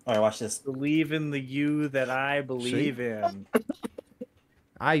 All right, watch this. Believe in the you that I believe in.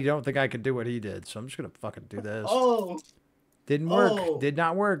 I don't think I could do what he did, so I'm just gonna fucking do this. Oh, Didn't work. Oh. Did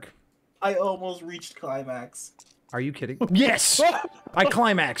not work. I almost reached climax. Are you kidding? Yes! I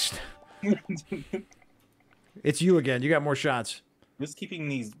climaxed. It's you again. You got more shots. Who's keeping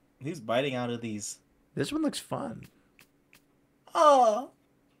these? Who's biting out of these? This one looks fun. Oh,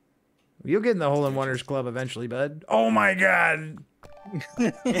 You'll get in the hole-in-oneers club eventually, bud. Oh my god!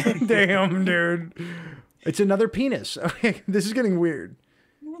 Damn, dude. It's another penis. Okay, this is getting weird.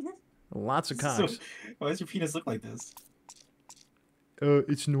 Lots of cocks. So, why does your penis look like this?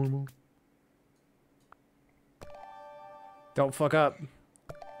 It's normal. Don't fuck up.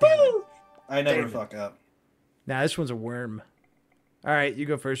 I never Damn it. fuck up. Nah, this one's a worm. All right, you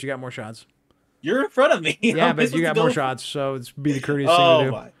go first. You got more shots. You're in front of me. Yeah, I'm but supposed you to got go more f- shots, so it's be the courteous thing Oh to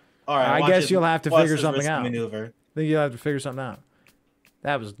do. my! All right, I watch guess this- you'll have to watch figure this something risky out. Maneuver. I think you'll have to figure something out.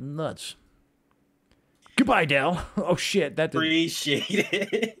 That was nuts. Goodbye, Dell. Oh shit, that did. Appreciate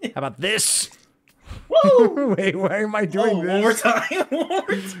it. How about this? Woo! Wait, why am I doing Oh, this? one more time. One more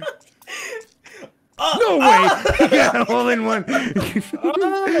time. No way! He got a hole-in-one.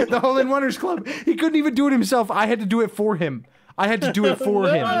 The hole-in-oneers club. He couldn't even do it himself. I had to do it for him. I had to do it for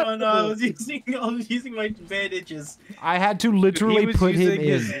him. No, I was using my bandages. I had to He literally was put him using in.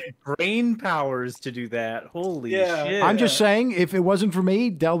 his brain powers to do that. Holy Yeah. shit! I'm just saying, if it wasn't for me,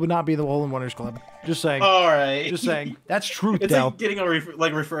 Dell would not be the hole-in-oneers club. Just saying. All right. Just saying. That's truth, It's Dell. like getting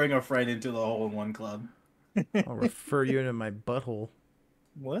referring a friend into the hole-in-one club. I'll refer you into my butthole.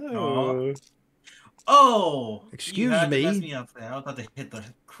 Whoa. Oh, Excuse you had to me? mess me up there. I was about to hit the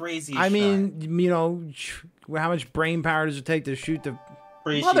craziest I shot. mean, you know, how much brain power does it take to shoot the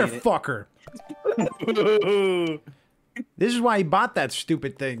Appreciate it. motherfucker? This is why he bought that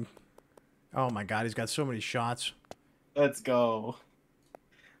stupid thing. Oh my god, he's got so many shots. Let's go.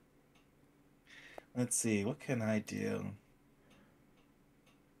 Let's see. What can I do?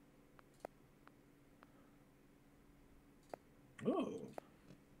 Ooh.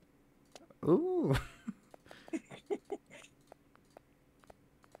 Ooh.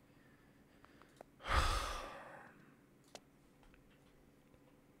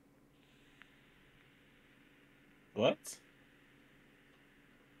 What?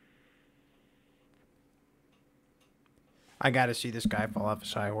 I gotta see this guy fall off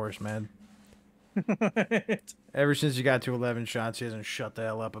his high horse, man. Ever since he got to 11 shots, he hasn't shut the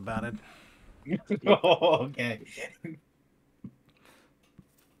hell up about it. Oh, okay.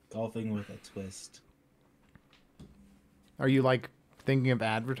 Golfing with a twist. Are you, like, thinking of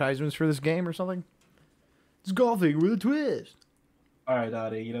advertisements for this game or something? It's golfing with a twist. All right,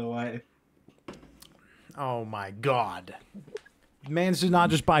 Dottie. You know what? Oh my god. Man does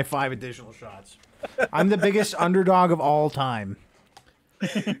not just buy 5 additional shots. I'm the biggest underdog of all time.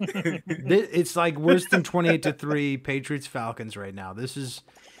 It's like worse than 28-3 Patriots Falcons right now. This is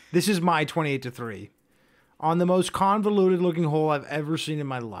my 28-3 on the most convoluted looking hole I've ever seen in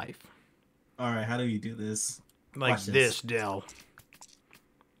my life. All right. How do you do this? Like Watch this, Dell.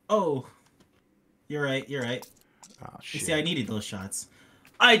 Oh, you're right. You're right. Oh You shit. see, I needed those shots.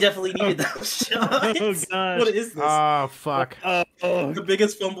 I definitely needed those shots. Oh, gosh. What is this? Oh fuck. Oh, The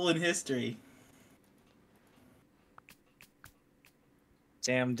biggest fumble in history.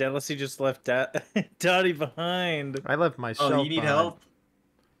 damn! Jealousy just left Dottie behind. I left myself. Oh, you need behind. help?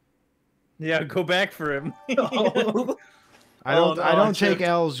 Yeah, go back for him. Oh. I don't. Oh, no, I I don't take tripped.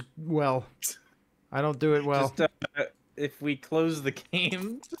 L's well. I don't do it well. Just, if we close the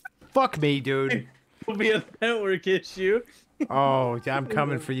game, Fuck me, dude. it'll be a network issue. Oh, I'm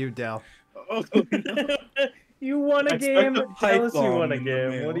coming for you, Dell. Oh, no. You won a I game. expect a pipe Jealousy bomb won a in the game.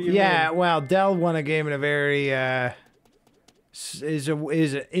 mail. What do you Yeah, mean? well, Dell won a game in a very is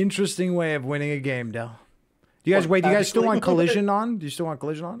an interesting way of winning a game, Dell. Do you guys Well, wait? Do you guys still actually- want Collision on? Do you still want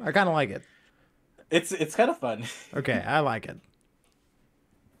Collision on? I kind of like it. It's kind of fun. Okay, I like it.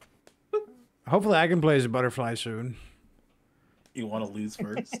 Hopefully, I can play as a butterfly soon. You want to lose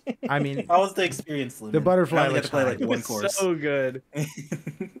first? I mean, How was the experience, Lumen? butterfly I only got looks to play like hard. one It's course. so good.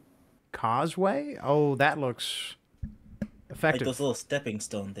 Causeway. Oh, that looks Like effective. those little stepping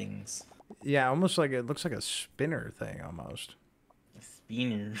stone things. Yeah, almost like it looks like a spinner thing almost. A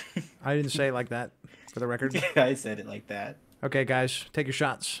spinner. I didn't say it like that, for the record. I said it like that. Okay, guys, take your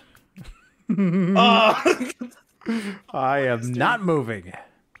shots. Oh! I am not moving.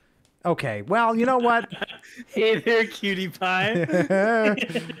 Okay, well, you know what? Hey there, cutie pie.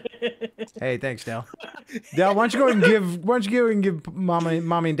 Hey, thanks, Dell. Dell, why don't you go and give mommy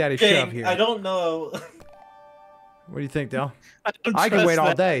and daddy a Dang, shove here? I don't know. What do you think, Dell? I I can wait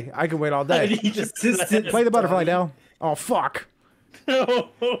all day. I can wait all How day. did he just sit Play the butterfly, down? Dell. Oh, fuck. day.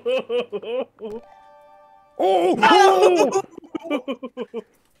 Oh!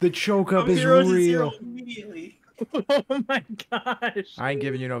 The choke up From is hero to zero real. immediately. Oh my gosh. I ain't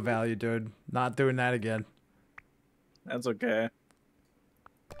giving you no value, dude. Not doing that again. That's okay.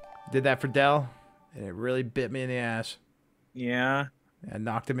 Did that for Dell, and it really bit me in the ass. Yeah. I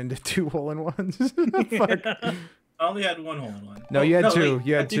knocked him into 2 hole-in-ones. Fuck. I only had 1 hole in one. No, you had no, 2. Wait,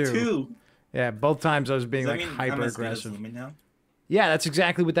 You I had did 2. 2. Yeah, both times I was being Does that like mean hyper I'm as good as aggressive. Lumen now? Yeah, that's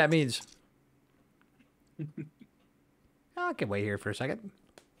exactly what that means. I can wait here for a second.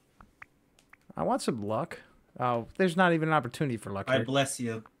 I want some luck. Oh, there's not even an opportunity for luck I here. bless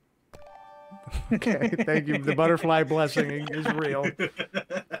you. Okay, thank you. The butterfly blessing is real.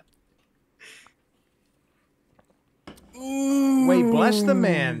 Wait, bless the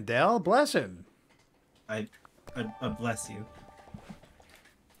man, Dell. Bless him. I bless you.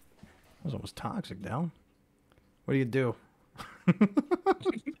 That was almost toxic, Dell. What do you do?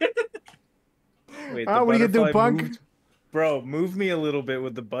 Wait, Oh, what are you gonna do, butterfly punk? moved- Bro, move me a little bit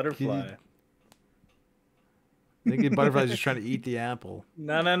with the butterfly. I think the butterfly's just trying to eat the apple.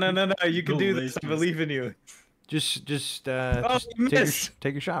 No. You can do this. I Delicious. believe in you. Just you missed.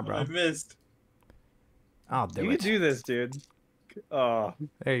 take your shot, I bro. missed. I'll do You it. can do this, dude. Oh,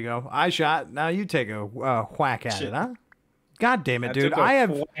 There you go. I shot. Now you take a whack at Shit. it, huh? God damn it, I dude. took a I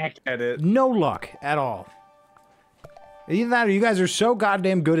have whack at it. no luck at all. Either that or you guys are so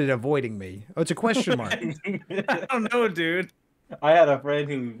goddamn good at avoiding me. Oh, it's a question mark. I don't know, dude. I had a friend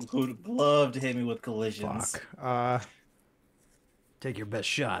who loved to hit me with collisions. Fuck. Take your best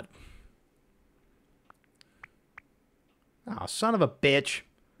shot. Oh, son of a bitch.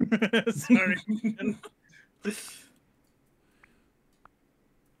 Sorry.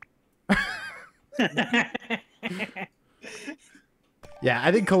 Yeah,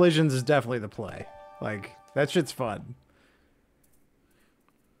 I think collisions is definitely the play. Like, that shit's fun.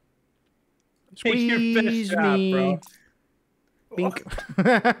 Take your best Squeeze shot, me. bro. Bink.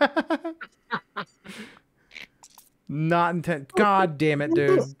 Not intent. God damn it,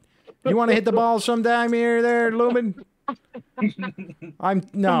 dude. You want to hit the ball sometime here, there, Lumen?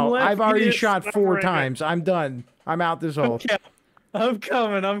 No. Left I've already me shot a 4 star. times. I'm done. I'm out this hole. Okay. I'm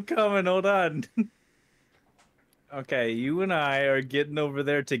coming. Hold on. Okay, you and I are getting over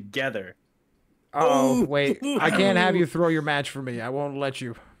there together. Oh, wait. I can't have you throw your match for me. I won't let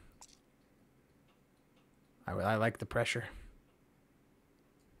you. I like the pressure.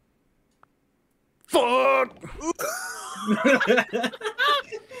 Fuck!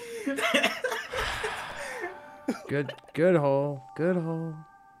 Good hole. Good hole.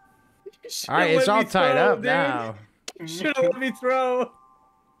 All right, it's all tied up now. Should have let me throw.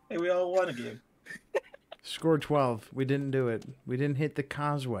 Hey, we all won a game. Score 12. We didn't do it. We didn't hit the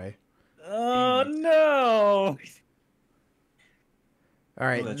causeway. Oh no! All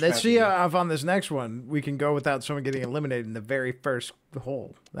right, Oh, that's let's see tragic. if on this next one we can go without someone getting eliminated in the very first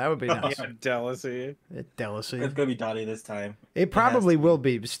hole. That would be nice. Yeah, jealousy. Jealousy. It's gonna be Dottie this time. It probably will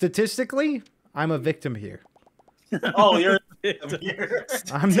be. Statistically, I'm a victim here. Oh, you're.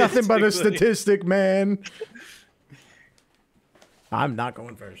 I'm nothing but a Statistically. statistic, man. I'm not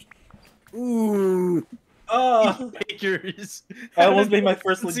going first. Ooh. Oh, Fakers. I almost made my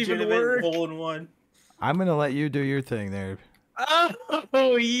first Doesn't even legitimate work. hole in one. I'm going to let you do your thing there.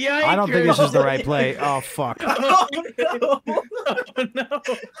 Oh, yikers. I don't think this is the right play. Oh, fuck. Oh no! Oh, no.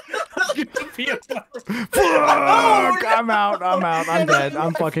 I'm gonna be a Fuck! I'm out. I'm dead.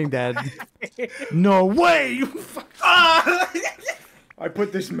 I'm fucking dead. No way! Ah! I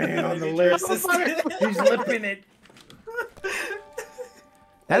put this man on the Lip. list. He's lipping it.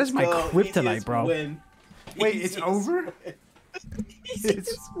 That is my kryptonite, bro. Wait, it's over?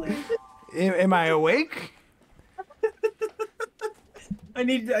 Am I awake? I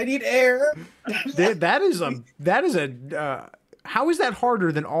need air. That is a. How is that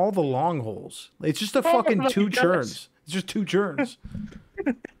harder than all the long holes? It's just a fucking 2 churns. It's just 2 churns.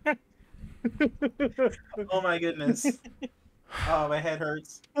 Oh my goodness. Oh, my head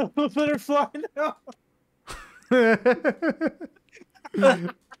hurts. butterfly now.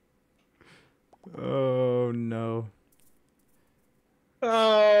 Oh no.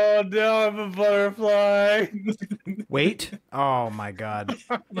 Oh no, I'm a butterfly. Wait. Oh my god.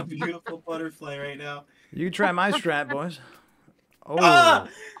 I'm a beautiful butterfly right now. You can try my strat, boys. Oh. Ah!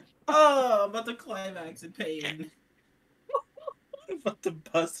 Oh, I'm about to climax in pain. I'm about to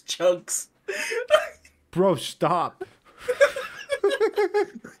bust chunks. Bro, stop.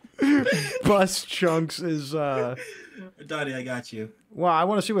 Bust chunks is Donnie, I got you. well, I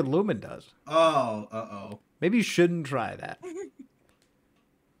want to see what Lumen does. Oh, uh-oh. Maybe you shouldn't try that.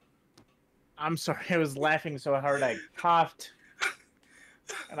 I'm sorry, I was laughing so hard I coughed.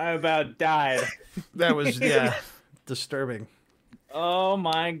 And I about died. That was disturbing. Oh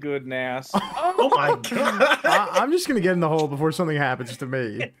my goodness. Oh my god. I'm just gonna get in the hole before something happens to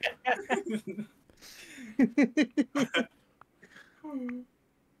me.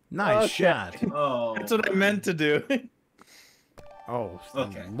 Nice Okay. shot. Oh. That's what I meant to do. Oh,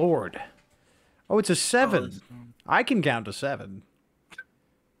 Okay. Lord. Oh, it's a 7. I can count to 7.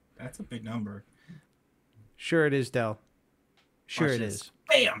 That's a big number. Sure it is, Del. Sure Watch it this. is.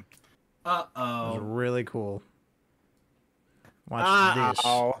 Bam! That was Uh-oh. really cool. Watch this.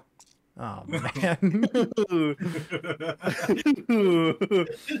 Ow. Oh, man.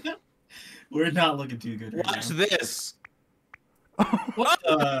 We're not looking too good right Watch now. this. What?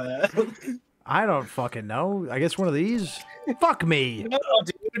 I don't fucking know. I guess one of these? Fuck me. No,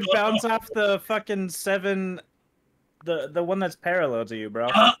 dude, bounce off the fucking 7. The one that's parallel to you, bro.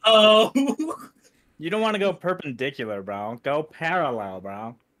 Uh-oh. You don't want to go perpendicular, bro. Go parallel,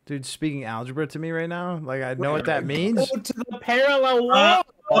 bro. Dude, speaking algebra to me right now? Like, I know what that means. Go to the parallel wall.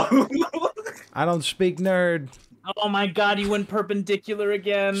 I don't speak nerd. Oh my god, you went perpendicular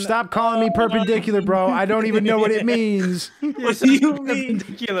again. Stop calling me perpendicular, bro. I don't even know what it means. What do you mean?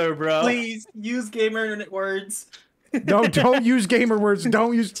 Perpendicular, bro. Please use gamer words. Don't use gamer words.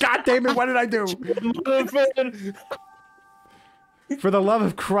 Don't use. God damn it! What did I do? For the love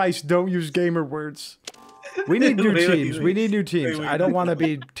of Christ, don't use gamer words. We need new Wait, teams. wait. We need new teams. Wait. I don't want to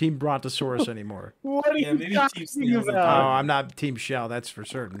be Team Brontosaurus anymore. What are Yeah, you maybe talking Team Snail's Oh, about? I'm not Team Shell. That's for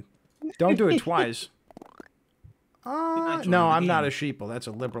certain. Don't do it twice. not No, joining I'm the not a game. sheeple. That's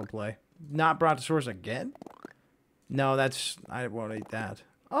a liberal play. Not Brontosaurus again? No, that's... I won't eat that.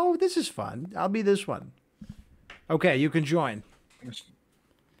 Oh, this is fun. I'll be this one. Okay, you can join.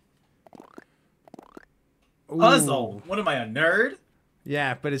 Ooh. Puzzle. What am I, a nerd?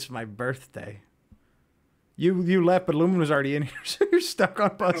 Yeah, but it's my birthday. You left, but Lumen was already in here, so you're stuck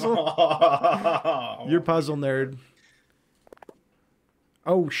on puzzle. You're puzzle nerd.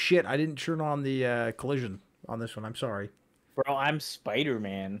 Oh, shit. I didn't turn on the collision on this one. I'm sorry. Bro, I'm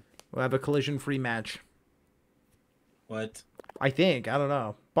Spider-Man. We'll have a collision-free match. What? I think. I don't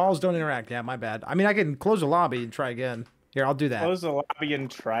know. Balls don't interact. Yeah, my bad. I mean, I can close the lobby and try again. Here, I'll do that. Close the lobby and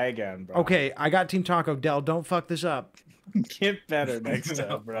try again, bro. Okay, I got Team Taco. Del, don't fuck this up. Get better next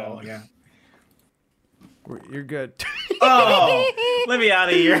time, bro. Oh, yeah. You're good. Oh, let me out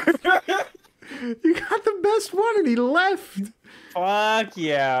of here. You got the best one, and he left. Fuck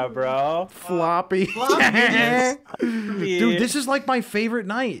yeah, bro. Floppy. Floppy. Dude, this is like my favorite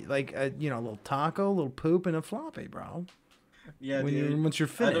night. Like, you know, a little taco, a little poop, and a floppy, bro. Yeah, When dude. once you're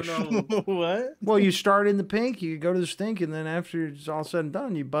I don't finished. know. What? Well, you start in the pink, you go to the stink, and then after it's all said and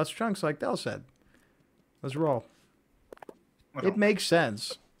done, you bust chunks like Del said. Let's roll. It makes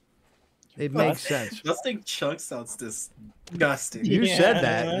sense. It makes sense. Busting chunks sounds disgusting. You Yeah. said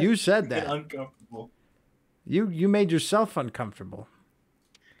that. You said that. Uncomfortable. You made yourself uncomfortable.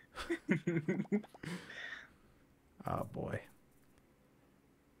 Oh boy.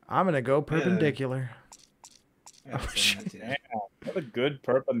 I'm gonna go perpendicular. Yeah, Oh, so shit. Damn, what a good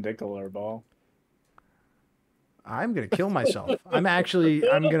perpendicular ball. I'm gonna kill myself. I'm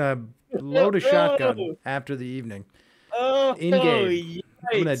gonna load a shotgun after the evening. Oh, In-game.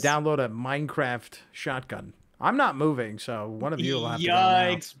 I'm gonna yikes. download a Minecraft shotgun. I'm not moving, so one of you will have to go now.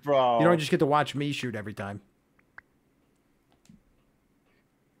 Yikes, bro. You don't just get to watch me shoot every time.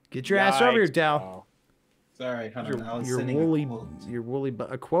 Get your ass over here, Yikes, Dal. bro. Sorry, hold on. I was Your sending woolly, a quote your woolly.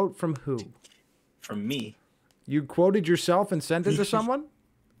 A quote from who? from me You quoted yourself and sent it to someone?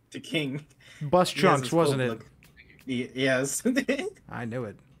 to King. Bust He has chunks, his wasn't quote it? book. Yes. I knew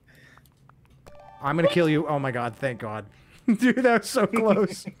it. I'm gonna kill you. Oh my god! Thank God, dude, that was so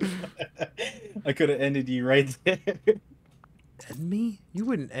close. I could have ended you right there. End me? You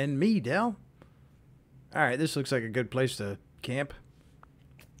wouldn't end me, Del. All right, this looks like a good place to camp.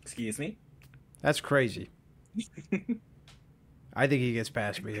 Excuse me. That's crazy. I think he gets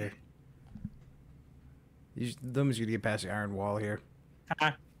past me here. Lumen's gonna get past the iron wall here.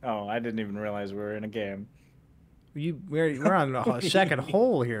 Oh, I didn't even realize we were in a game. We're on a second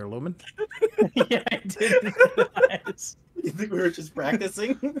hole here, Lumen. Yeah, I didn't realize. You think we were just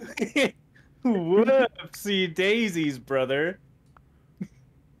practicing? Whoopsie daisies, brother.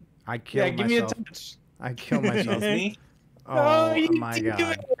 I kill Yeah, give me a myself. touch. I kill myself. Excuse me? Oh you my did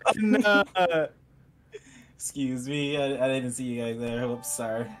god. it. No. Excuse me, I didn't see you guys there. Oops,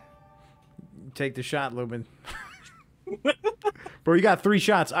 sorry. Take the shot, Lumen. Bro, you got 3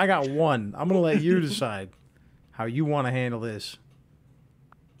 shots. I got 1. I'm gonna let you decide how you want to handle this.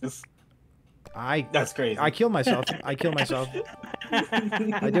 That's crazy. I kill myself. I kill myself.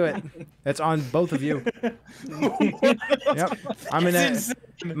 I do it. That's on both of you. Yep. I'm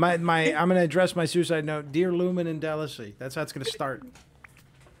gonna address my suicide note, dear Lumen and Delicy. That's how it's gonna start.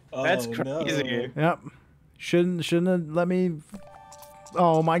 Oh, That's crazy. no. Yep. Shouldn't have let me.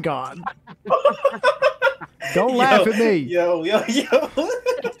 Oh my god. Don't laugh at me. Yo. Yo,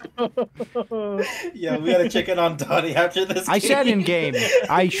 we gotta check in on Donnie after this I game. said in game.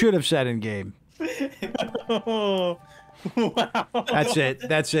 I should have said in game. Oh, wow. That's it.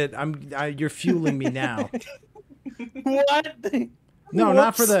 That's it. You're fueling me now. What? No,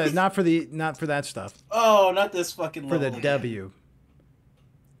 not for that stuff. Oh, not this fucking For the level. W.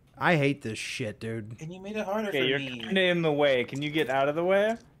 I hate this shit, dude. And you made it harder Okay, for you're me. kind of in the way. Can you get out of the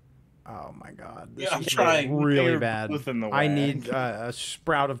way? Oh my god. This Yeah, I'm is trying. really You're bad. both in the I way. need a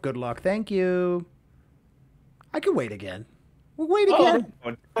sprout of good luck. Thank you. I can wait again. We'll wait again.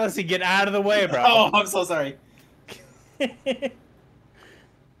 Oh, let's see, get out of the way, bro. Oh, I'm so sorry. I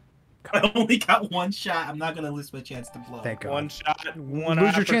only got 1 shot. I'm not gonna lose my chance to blow. Thank God. One shot, one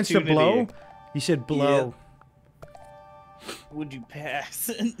Lose your chance to blow? opportunity. You said blow. Would you pass?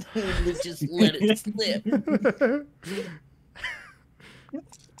 Just let it slip.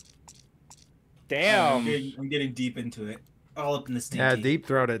 Damn. I'm getting deep into it. All up in the stinky. Yeah, deep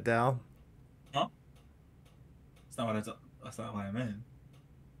throat it, Dal. Huh? That's not what I meant.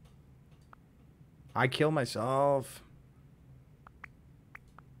 I kill myself.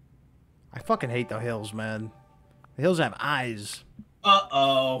 I fucking hate the hills, man. The hills have eyes.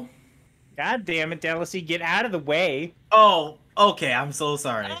 Uh-oh. God damn it, Delacy, get out of the way. Oh, okay. I'm so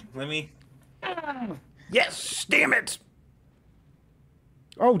sorry. Let me... Yes, damn it.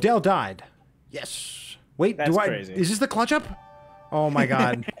 Oh, Dell died. Yes. Wait, That's do I? crazy. Is this the clutch up? Oh my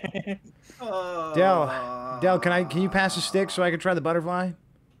God. Dell, can you pass the stick so I can try the butterfly?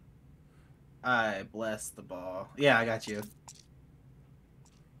 I bless the ball. Yeah, I got you.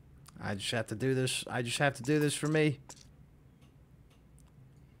 I just have to do this. I just have to do this for me.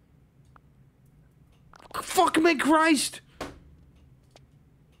 Fuck me, Christ!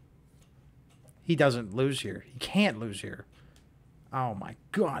 He doesn't lose here. He can't lose here. Oh my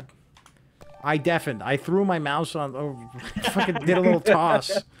God. I deafened. I threw my mouse on. Oh, fucking did a little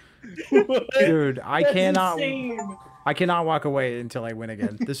toss. Dude, I cannot. Insane. I cannot walk away until I win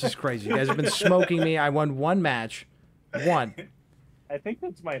again. This is crazy. You guys have been smoking me. I won 1 match. 1. I think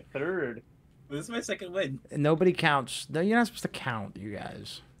that's my 3rd. This is my 2nd win. And nobody counts. No, you're not supposed to count, you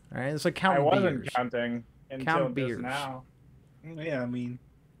guys. All right, it's like I counting wasn't beers. counting until Count just beers. now. Yeah, I mean...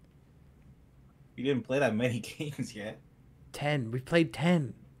 You didn't play that many games yet. 10. We played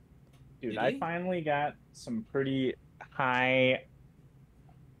 10. Dude, Did I he? finally got some pretty high...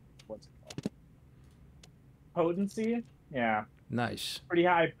 What's it called? Potency? Yeah. Nice. Pretty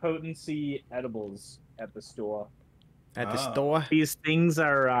high potency edibles at the store. At the Ah. store. These things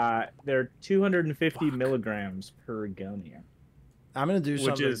are, they're 250 Fuck. milligrams per gummy. I'm gonna do Which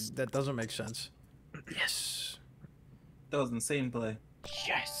something is- that doesn't make sense. Yes. That was insane play.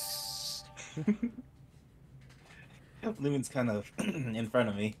 Yes! Lumen's kind of in front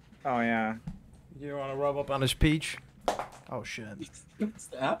of me. Oh, yeah. You want to rub up on his peach? Oh shit. It's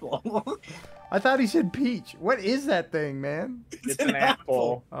the apple. I thought he said peach. What is that thing, man? It's an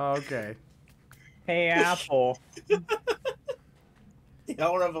apple. Oh, okay. Hey, apple.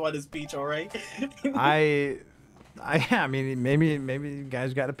 Y'all rub on his peach, all right? I mean, maybe you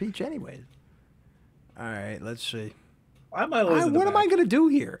guys got a peach anyways. All right, let's see. Why am I always in the What am I back? gonna do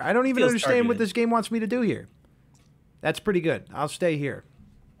here? I don't even Feels understand what targeted. this game wants me to do here. That's pretty good. I'll stay here.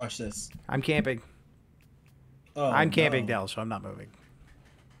 Watch this. I'm camping. Oh, I'm camping, no. Dell, so I'm not moving.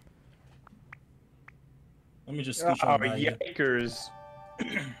 Let me just Oh, scooch on by you. yikers.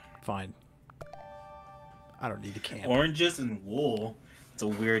 Fine. I don't need to camp. Oranges and wool. It's a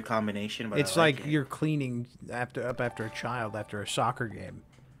weird combination, but It's I like it. you're cleaning after a child after a soccer game.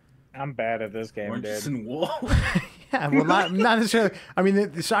 I'm bad at this game, oranges dude. and wool. Yeah, well, not necessarily. I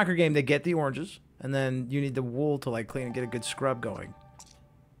mean, the soccer game, they get the oranges, and then you need the wool to like clean and get a good scrub going.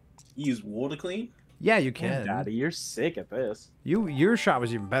 You use wool to clean? Yeah, you Damn, can. Daddy, you're sick at this. Your shot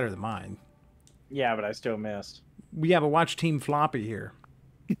was even better than mine. Yeah, but I still missed. Yeah, but watch Team Floppy here.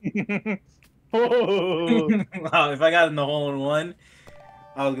 Oh, Wow, if I got in the hole in one,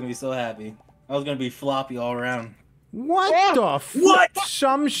 I was gonna be so happy. I was gonna be floppy all around. What the f? What?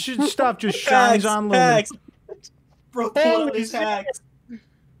 Some stuff just shines on Lumen. Hacks. Bro, pull out Holy these shit. hacks.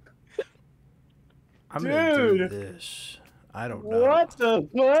 I'm gonna do Dude. this. I don't know. what the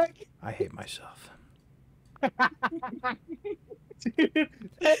fuck? I hate myself. Dude,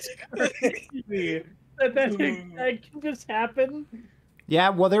 that's crazy. That can just happen. Yeah,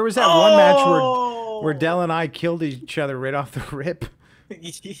 well, there was that one match Oh! where Dell and I killed each other right off the rip.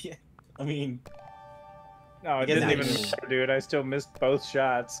 Yeah. I mean, No, it Nice. didn't even matter, dude. I still missed both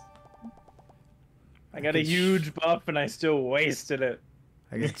shots. I got a It's- huge buff and I still wasted it.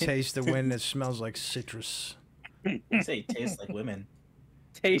 I can taste the wind that smells like citrus. I say it tastes like women.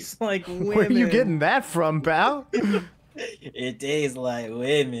 Tastes like women. Where are you getting that from, pal? It tastes like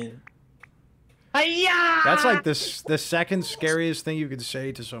women. Hi-ya! That's like the second scariest thing you could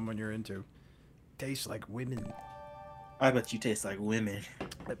say to someone you're into. Tastes like women. I bet you taste like women.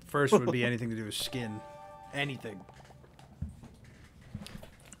 At first would be anything to do with skin. Anything.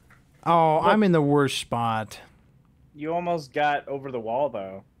 Oh, I'm in the worst spot. You almost got over the wall,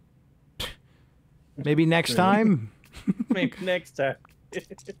 though. Maybe next time? Maybe next time. Dude,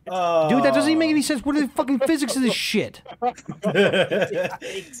 that doesn't even make any sense. What are the fucking physics of this shit? What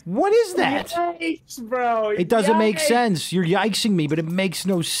is that? Yikes, bro. It doesn't make Yikes. sense. You're yikesing me, but it makes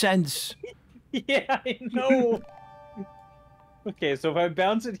no sense. Yeah, I know. Okay, so if I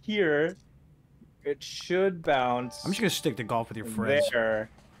bounce it here, it should bounce I'm just gonna stick to golf with your friends. there.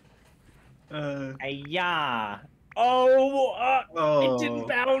 Yeah. Oh, it didn't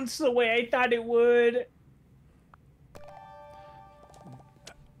bounce the way I thought it would.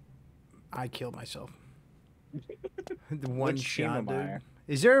 I killed myself. The one Which team shot, am I? dude.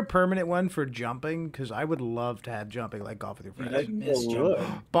 Is there a permanent one for jumping? Because I would love to have jumping like golf with your Dude, I friends. miss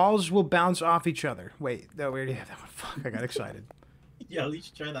jumping. Balls will bounce off each other. Wait, no, we already have that one. Fuck, I got excited. Yeah, at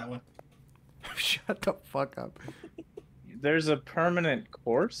least try that one. Shut the fuck up. There's a permanent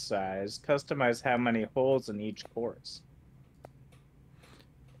course size. Customize how many holes in each course.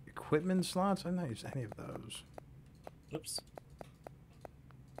 Equipment slots? I've not used any of those. Oops.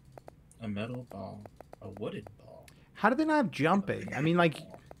 A metal ball. A wooden ball. How do they not have jumping? I mean, like,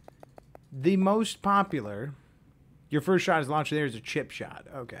 the most popular... Your first shot is launched there is a chip shot.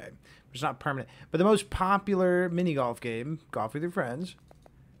 Okay. It's not permanent. But the most popular mini golf game, Golf with Your Friends,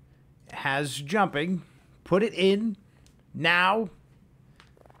 has jumping. Put it in now.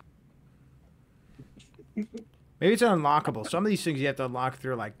 Maybe it's unlockable. Some of these things you have to unlock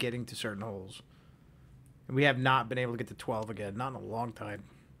through, like, getting to certain holes. And we have not been able to get to 12 again. Not in a long time.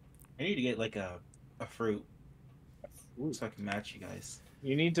 I need to get like a fruit. So I can match you guys.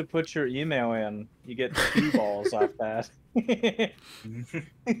 You need to put your email in. You get 2 balls off that.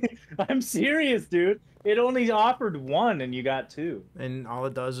 I'm serious, dude. It only offered 1 and you got 2. And all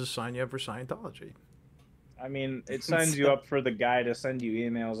it does is sign you up for Scientology. I mean, it signs you up for the guy to send you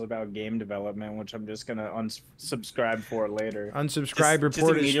emails about game development, which I'm just gonna unsubscribe for later. Unsubscribe Just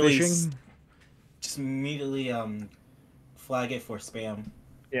report is immediately phishing. Just immediately flag it for spam.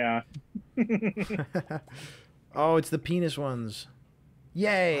 Yeah. Oh, it's the penis ones.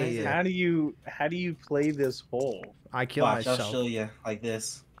 Yay! How do you play this hole? I killed Watch, myself. I'll show you like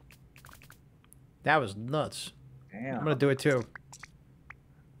this. That was nuts. Damn. I'm gonna do it too.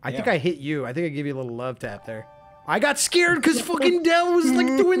 I think Yeah. I hit you. I think I gave you a little love tap there. I got scared because fucking Dell was like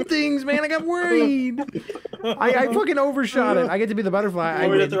doing things, man. I got worried. I fucking overshot it. I get to be the butterfly. I I'm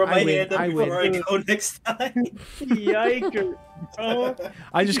gonna win. throw my I win. hand up I before I win. go next time. Yikers, bro.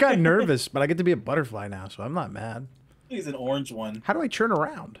 I just got nervous, but I get to be a butterfly now, so I'm not mad. He's an orange one. How do I turn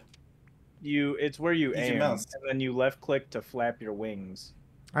around? It's where you Use your aim, mouse. and then you left click to flap your wings.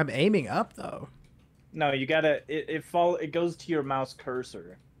 I'm aiming up though. No, you gotta. It goes to your mouse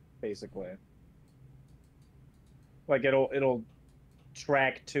cursor, basically. Like it'll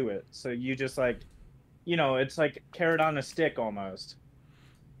track to it. So you just like, it's like carrot on a stick almost.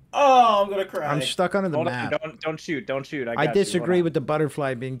 Oh, I'm gonna cry. I'm stuck under the Hold map. on, don't shoot. I I got disagree you. with the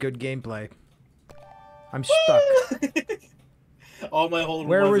butterfly being good gameplay. I'm stuck. All my hole in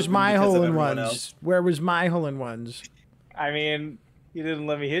Where ones was have been my because of hole in everyone ones? else. Where was my hole in ones? I mean, you didn't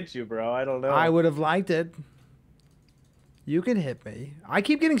let me hit you, bro. I don't know. I would have liked it. You can hit me. I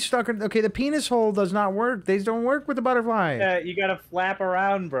keep getting stuck. Okay, the penis hole does not work. They don't work with the butterfly. Yeah, you gotta flap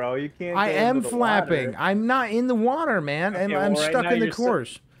around, bro. You can't. I go am into the flapping. water. I'm not in the water, man. Okay, and well, I'm right stuck now in the you're stuck-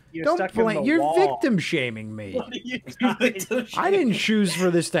 course. You're Don't stuck in blame. the You're wall. victim shaming me. What are you talking I didn't choose for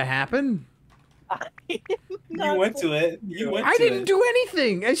this to happen. You went to it. You went I to didn't it. do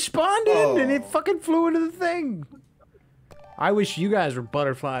anything. I spawned in and it Oh. fucking flew into the thing. I wish you guys were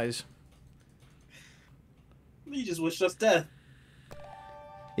butterflies. You just wished us death.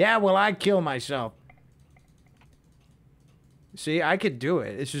 Yeah, well, I kill myself. See, I could do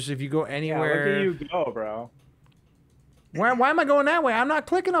it. It's just if you go Yeah, anywhere. look at you go, bro. Why am I going that way? I'm not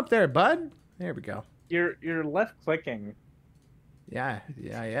clicking up there, bud. There we go. You're left clicking. Yeah,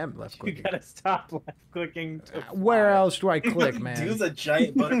 I am left You clicking. gotta stop left clicking. To Where fly. else do I click, man? Dude's a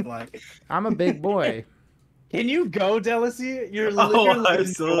giant butterfly. I'm a big boy. Can you go, Delacy? You're Oh, literally. I'm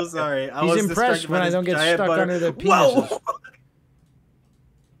so sorry. I He's was impressed distracted when by I this don't get giant stuck butter- under the penises. Whoa!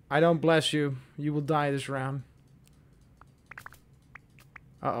 I don't bless you. You will die this round.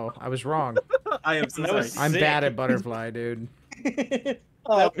 Uh-oh, I was wrong. I am so That sorry. was- I'm Sick. bad at butterfly, dude. That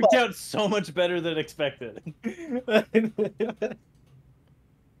worked out so much better than expected. I'm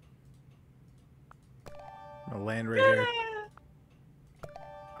gonna land right here.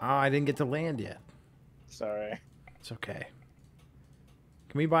 Oh, I didn't get to land yet. Sorry. It's okay.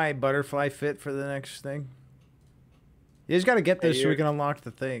 Can we buy a butterfly fit for the next thing? You just gotta get this so we can unlock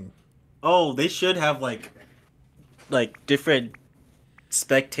the thing. Oh, they should have like different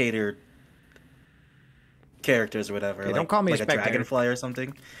spectator characters or whatever. Okay, like, don't call me a like spectator. dragonfly or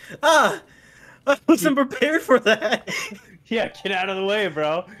something. Ah, I wasn't prepared for that. Yeah, get out of the way,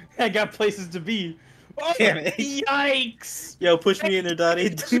 bro. I got places to be. Oh, Damn it. yikes! Yo, push me in there,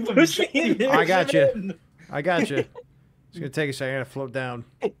 Dottie. Push me in there. I got you. I got you. It's gonna take a second. I gotta float down.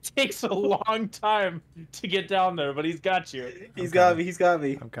 It takes a long time to get down there, but he's got you. He's got me. He's got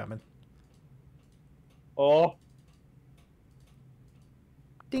me. I'm coming. Oh,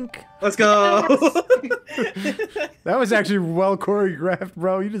 Dink. Let's go. That was actually well choreographed,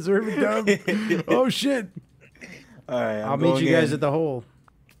 bro. You deserve it, Dub. Oh shit. All right, I'll meet you guys at the hole.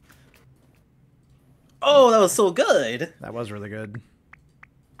 Oh, that was so good. That was really good.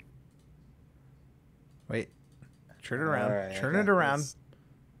 Wait. Turn it around. Alright, Turn I it got around. this.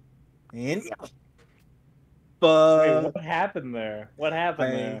 And wait, but what happened there? What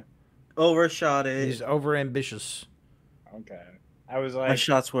happened there? overshot it. He's over ambitious. Okay. I was My like,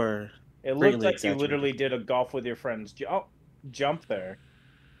 shots were. it looked greatly like you exaggerated. literally did a golf with your friends. Oh, jump there.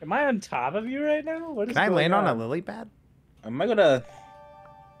 Am I on top of you right now? What is Can I going land on a lily pad? Am I gonna?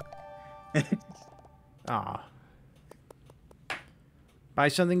 Aw. Buy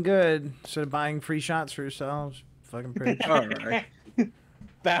something good instead of buying free shots for yourselves. Fucking pretty. All right.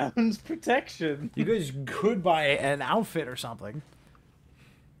 Bounds protection. You guys could buy an outfit or something.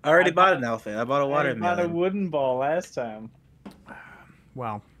 I already bought an outfit. I bought a I bought a watermelon. wooden ball last time.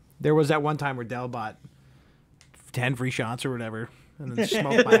 Well, there was that one time where Dell bought 10 free shots or whatever and then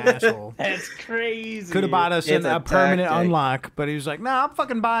smoked my asshole. That's crazy. Could have bought us It's a a permanent tactic. unlock, but he was like, nah, I'm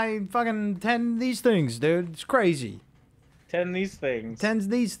fucking buying fucking 10 these things, dude. It's crazy. 10 these things. 10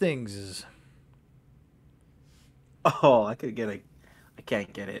 these things. Oh, I could get a. I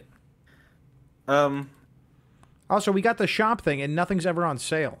can't get it. Also, we got the shop thing and nothing's ever on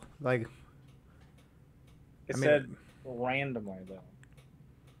sale. Like, It I mean- said randomly, though.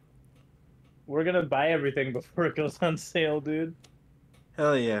 We're gonna buy everything before it goes on sale, dude.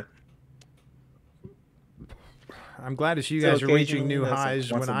 Hell yeah. I'm glad to see you So guys are reaching occasionally, new that's like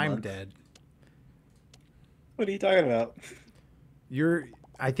highs once when a I'm month. dead. What are you talking about?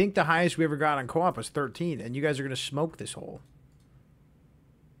 I think the highest we ever got on co-op was 13, and you guys are gonna smoke this hole.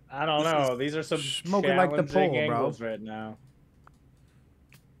 I don't This know. These are some smoking like the challenging pole, bro. angles right now.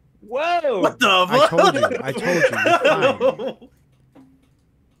 Whoa! What the I fuck? told you. I told you. You're fine.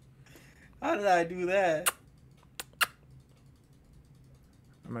 How did I do that?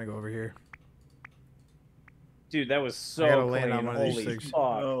 I'm gonna go over here. Dude, that was so I gotta clean. land on one of these Holy things. fuck.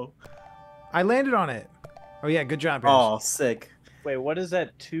 Oh. I landed on it. Oh yeah, good job, Pierce. Oh, sick. Wait, what is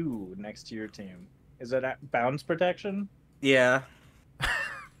that 2 next to your team? Is that bounds protection? Yeah.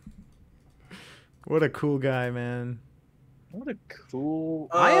 What a cool guy, man. What a cool...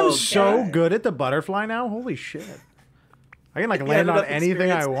 I am Oh, so God. good at the butterfly now. Holy shit. I can like You land have on enough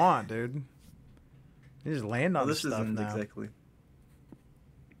anything I experience. want, dude. You just land on Oh, this stuff isn't now. exactly.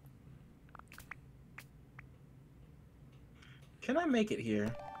 Can I make it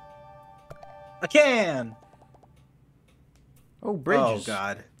here? I can. Oh, bridges. Oh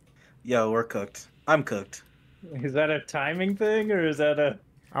God. Yo, we're cooked. I'm cooked. Is that a timing thing, or is that a...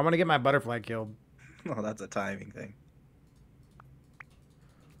 I want to get my butterfly killed. Oh, that's a timing thing.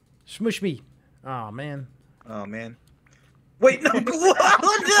 Smush me. Oh man. Oh man. Wait, no!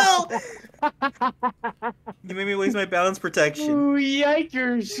 Oh, no! You made me waste my balance protection. Ooh,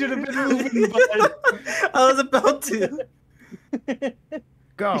 yikers! Should have been moving, bud. I was about to.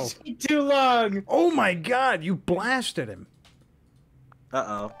 Go. Too long. Oh my god, you blasted him.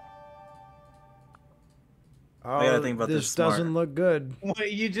 Uh-oh. Oh, gotta think about this doesn't smart. look good.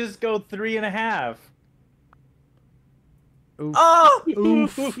 Wait, you just go 3.5. Oof. Oh!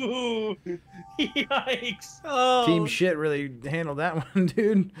 Oof. Yikes! Oh! Team shit really handled that one,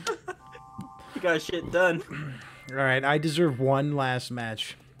 dude. You got shit done. All right, I deserve one last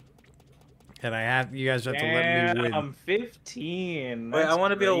match. And you guys have to let me win. I'm 15. Wait, I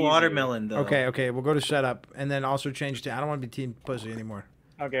want to be a watermelon though. Okay, we'll go to setup and then also change to. I don't want to be team pussy anymore.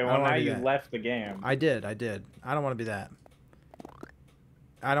 Okay, well now you left the game. I did. I don't want to be that.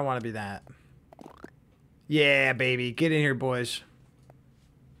 I don't want to be that. Yeah, baby, get in here, boys.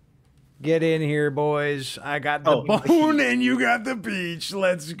 Get in here, boys. I got the bone and you got the peach.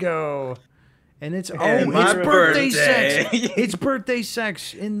 Let's go. And it's it's birthday sex. It's birthday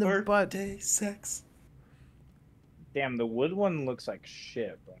sex in the butt. Birthday sex. Damn, the wood one looks like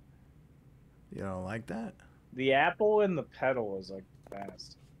shit, bro. You don't like that? The apple and the petal is like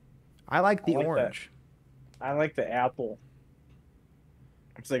best. I like the orange. I like the apple.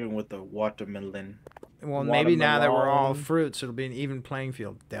 I'm sticking with the watermelon. Well, maybe now that we're all fruits, it'll be an even playing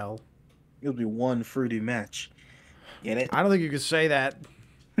field, Dell. It'll be one fruity match. Get it? I don't think you could say that.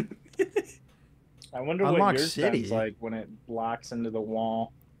 I wonder Unlock what yours City. sounds like when it blocks into the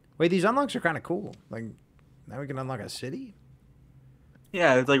wall. Wait, these unlocks are kind of cool. Like, now we can unlock a city?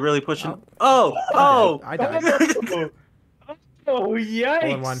 Yeah, it's like really pushing. I died. Oh, yikes!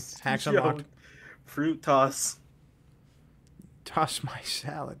 All in one. Hacks unlocked. Fruit toss. Toss my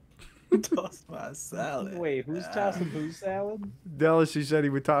salad. Toss my salad. Wait, who's tossing whose salad? Dallas, he said he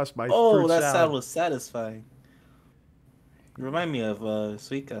would toss my Oh, fruit that salad. sound was satisfying. You remind me of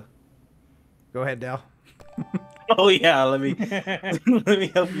Suika. Go ahead, Dell. Oh yeah, let me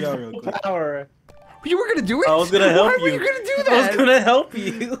help you out real quick. Power. You were gonna do it? I was gonna help you. Why were you gonna do I that? was gonna help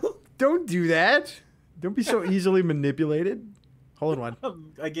you. Don't do that. Don't be so easily manipulated. Hold on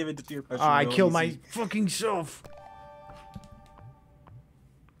one. I give it to your question. Oh, I killed my fucking self.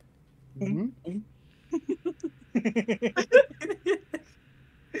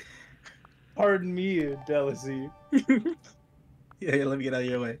 Pardon me, Delacy. Yeah, let me get out of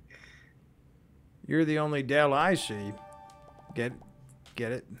your way. You're the only Dell I see. Get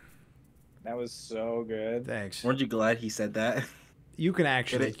it? That was so good. Thanks. Weren't you glad he said that? You can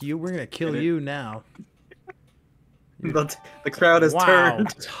actually. We're gonna kill you now. The crowd has Wow.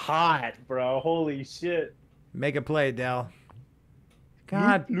 turned. It's hot, bro. Holy shit. Make a play, Dell.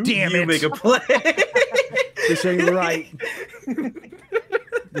 God damn You it! make a play. This ain't right.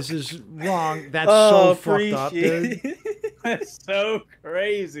 This is wrong. That's so fucked up, dude. That's so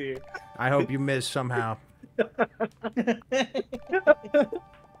crazy. I hope you miss somehow. Well,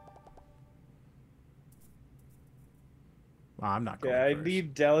 I'm not going Yeah, I first.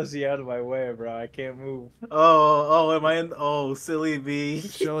 need Delacy out of my way, bro. I can't move. Am I in? Oh, silly me.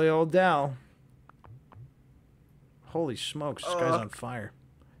 Silly old Dell. Holy smokes, this guy's on fire.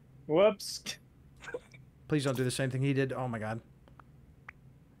 Whoops. Please don't do the same thing he did. Oh my god.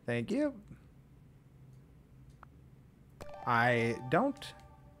 Thank you. I don't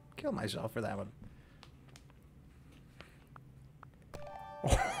kill myself for that one.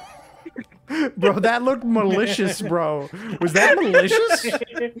 Bro, that looked malicious, bro. Was that malicious?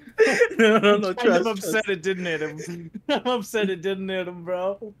 No. I'm upset it didn't hit him. I'm upset it didn't hit him,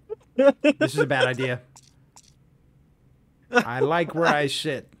 bro. This is a bad idea. I like where I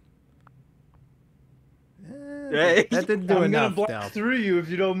sit. Hey. That didn't do I'm enough, gonna block Del. through you if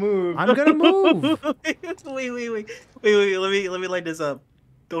you don't move. I'm gonna move. Wait. Let me light this up.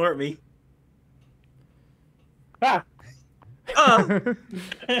 Don't hurt me. Ah!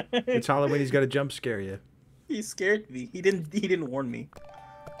 It's Halloween. He's got to jump scare you. He scared me. He didn't warn me.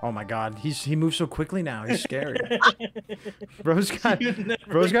 Oh my god, he moves so quickly now. He's scary. Bro's got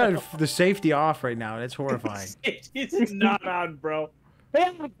the safety off right now, and it's horrifying. It's not on, bro.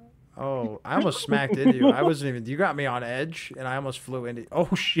 Oh, I almost smacked into you. I wasn't even. You got me on edge, and I almost flew into.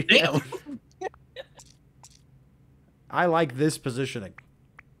 Oh shit! Damn. I like this positioning.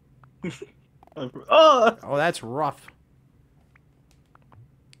 Oh. Oh, that's rough.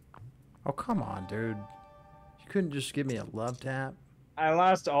 Oh come on, dude. You couldn't just give me a love tap. I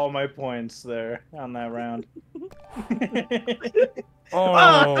lost all my points there on that round.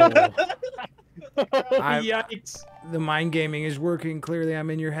 Oh. Yikes. The mind gaming is working. Clearly, I'm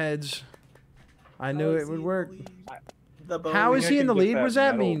in your heads. I knew it would work. How is he in the lead? What does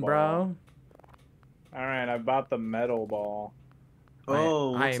that mean, bro? Alright, I bought the metal ball.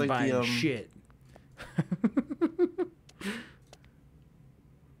 Oh, I looks ain't like buying shit.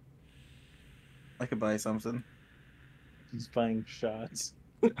 I could buy something. He's buying shots.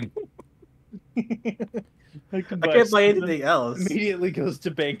 I can't buy anything else. Immediately goes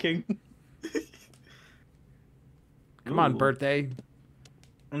to banking. Come on, birthday.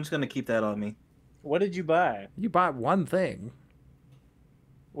 I'm just gonna keep that on me. What did you buy? You bought one thing.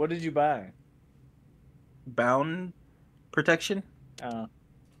 What did you buy? Bound protection. Oh.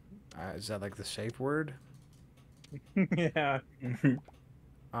 Is that like the safe word? Yeah.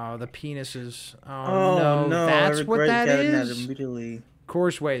 Oh, the penises. Oh, Oh no. That's what that is? Immediately.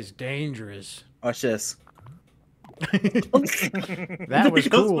 Courseway is dangerous. Watch this. That was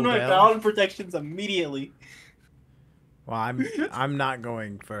Goes cool, for my Dale. bound protections immediately. Well, I'm not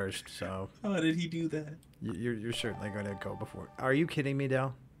going first, so How did he do that? you're certainly going to go before. Are you kidding me,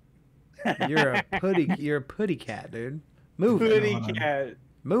 Dale? You're a putty cat, dude. Move it. Putty cat.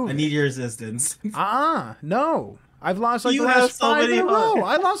 Move I it. need your assistance. No. I've lost like You the have last so 5 many in a row. points.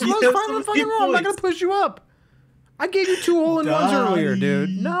 I lost the You last have 5 so in a many fucking row. I'm not going points. to push you up. I gave you 2 hole-in-ones earlier, dude.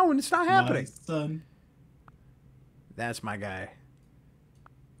 Daddy. No, and it's not happening. My son. That's my guy.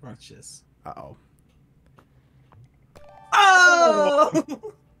 Watch this. Uh-oh. Oh!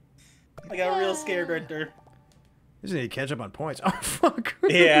 I got real scared right there. This need to catch up on points. Oh, fuck.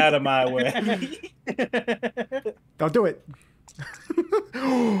 Yeah, out of my way. Don't do it.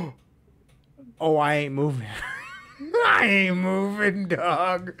 Oh, I ain't moving. I ain't moving,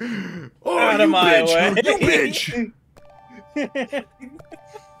 dog. Oh, Out you of my bitch. way. You bitch.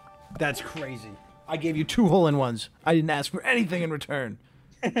 That's crazy. I gave you 2 hole-in-ones. I didn't ask for anything in return.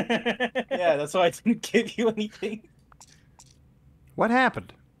 Yeah, that's why I didn't give you anything. What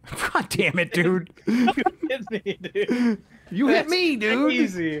happened? God damn it, dude. Hit me, dude. You hit me, dude.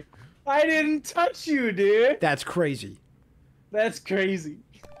 Crazy. I didn't touch you, dude. That's crazy. That's crazy.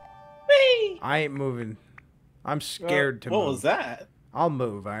 I ain't moving. I'm scared to move. What was that? I'll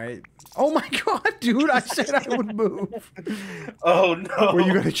move, all right? Oh my god, dude, I said I would move. Oh no! Well,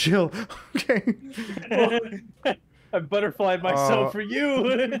 you gotta chill. Okay. I butterflied myself for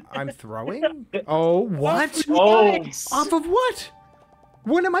you. I'm throwing? Oh, what? Oh, Off of what?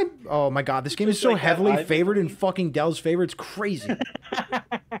 What am I? Oh my god, this game is so Like that heavily Ivy favored in movie? fucking Dell's favor. It's crazy.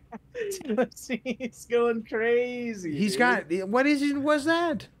 He's going crazy. He's dude. got. What is it? Was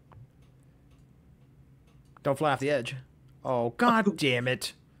that? Don't fly off the edge. Oh, god damn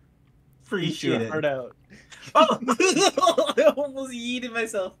it. appreciate Heart it. out. Oh, I almost yeeted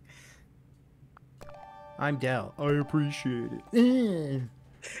myself. I'm Dell. I appreciate it.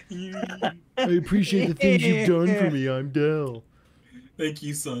 I appreciate the things you've done for me. I'm Dell. Thank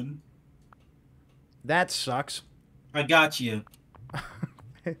you, son. That sucks. I got you.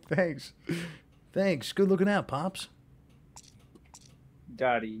 Thanks. Thanks. Good looking out, Pops.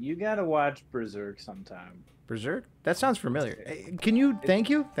 Dottie, you gotta watch Berserk sometime. Berserk? That sounds familiar. Hey, can you? Thank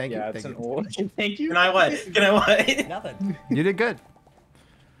you. Thank Yeah, you. it's Thank an you. old. Thank you. Can I what? Can I what? Nothing. You did good.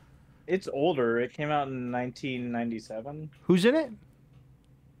 It's older. It came out in 1997. Who's in it?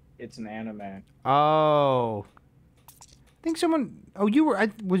 It's an anime. Oh. I think someone. Oh, you were.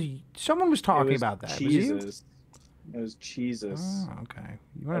 Someone was talking about that. Was you? Jesus. It was Jesus. Oh, okay.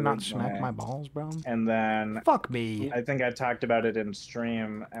 You want to That not was smack my- my balls, bro? And then Fuck me. I think I talked about it in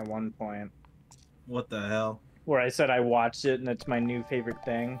stream at one point What the hell? where I said I watched it and it's my new favorite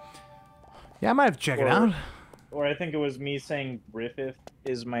thing. Yeah, I might have to check it Or- out. Or I think it was me saying Griffith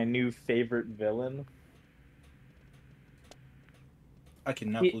is my new favorite villain. I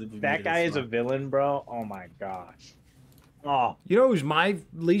cannot believe we made That it guy this is a far. villain, bro. Oh my gosh. Oh, You know who's my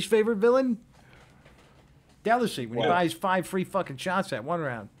least favorite villain? Delacy, when he What? buys 5 free fucking shots at 1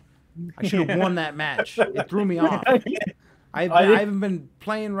 round. I should have won that match. It threw me off. I haven't been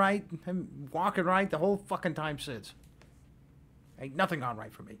playing right, and walking right the whole fucking time since. Ain't nothing gone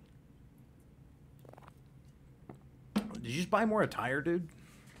right for me. Did you just buy more attire, dude?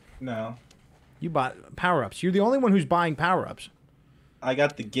 No, You bought power-ups. You're the only one who's buying power-ups. I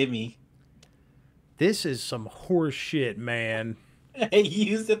got the gimme. This is some horse shit, man. Hey,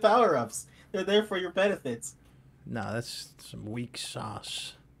 use the power-ups. They're there for your benefits. No, that's some weak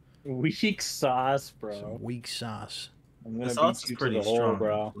sauce. weak sauce, bro. Some weak sauce. I'm The gonna sauce beat is you to pretty the hole, strong,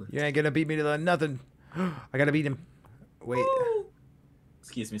 bro. actually. You ain't gonna beat me to the nothing. I gotta beat him. Wait.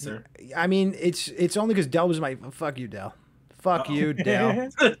 Excuse me, sir. I mean, it's only because Dell was my. Fuck you, Dell. Fuck Uh-oh. you, Dell.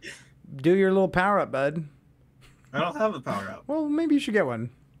 Do your little power up, bud. I don't have a power-up. Well, maybe you should get one.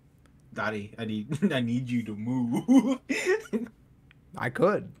 Daddy, I need you to move. I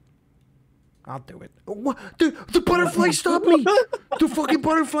could. I'll do it. What? The butterfly stopped me. The fucking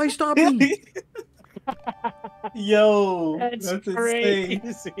butterfly stopped me. Yo, That's insane.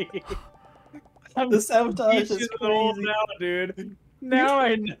 crazy. The sabotage Beat is you to the hole crazy. now, dude. Now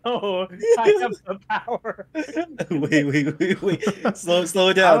I know I have the power. Wait. Slow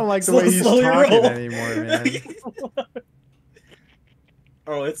it down. I don't like the way he's slow your talking roll. anymore, man.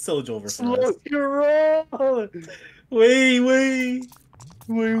 Oh, it's so over for Slow us. your roll. Wait.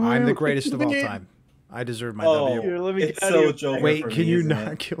 I'm the greatest of all time. I deserve my Oh, W. Here, let me it's get out of so your Joker Wait, for can me, you isn't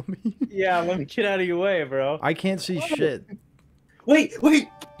not it? kill me? Yeah, let me get out of your way, bro. I can't see shit. Wait.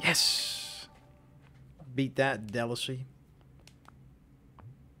 Yes. Beat that, Delacy.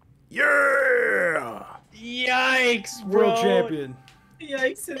 Yeah! Yikes, bro. World champion.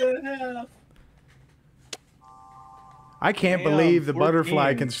 Yikes and a half. I can't Damn, believe the 14.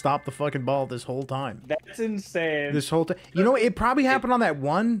 butterfly can stop the fucking ball this whole time. That's insane. This whole time. You know, it probably happened on that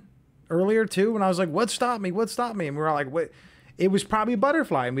one earlier too when I was like, what stopped me? What stopped me? And we were all like, what? It was probably a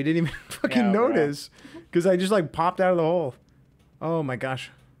butterfly and we didn't even fucking Yeah, bro. notice because I just like popped out of the hole. Oh my gosh.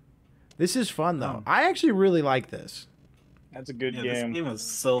 This is fun though. I actually really like this. That's a good Yeah, game. this game was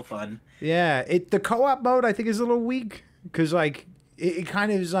so fun. Yeah, the co-op mode I think is a little weak because like it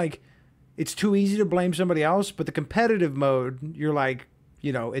kind of is like it's too easy to blame somebody else, but the competitive mode you're like,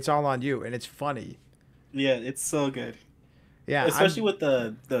 you know, it's all on you and it's funny. Yeah, it's so good. Yeah, Especially with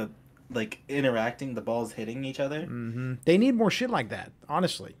the like interacting, the balls hitting each other. They need more shit like that,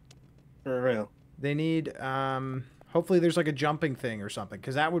 honestly. For real. They need hopefully there's like a jumping thing or something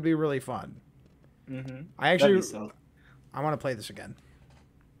because that would be really fun. Mm-hmm. I actually So... I want to play this again.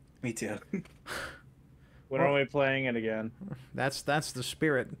 Me too. When are we playing it again? That's the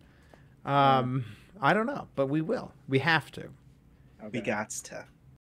spirit. I don't know, but we will. We have to. We gots to.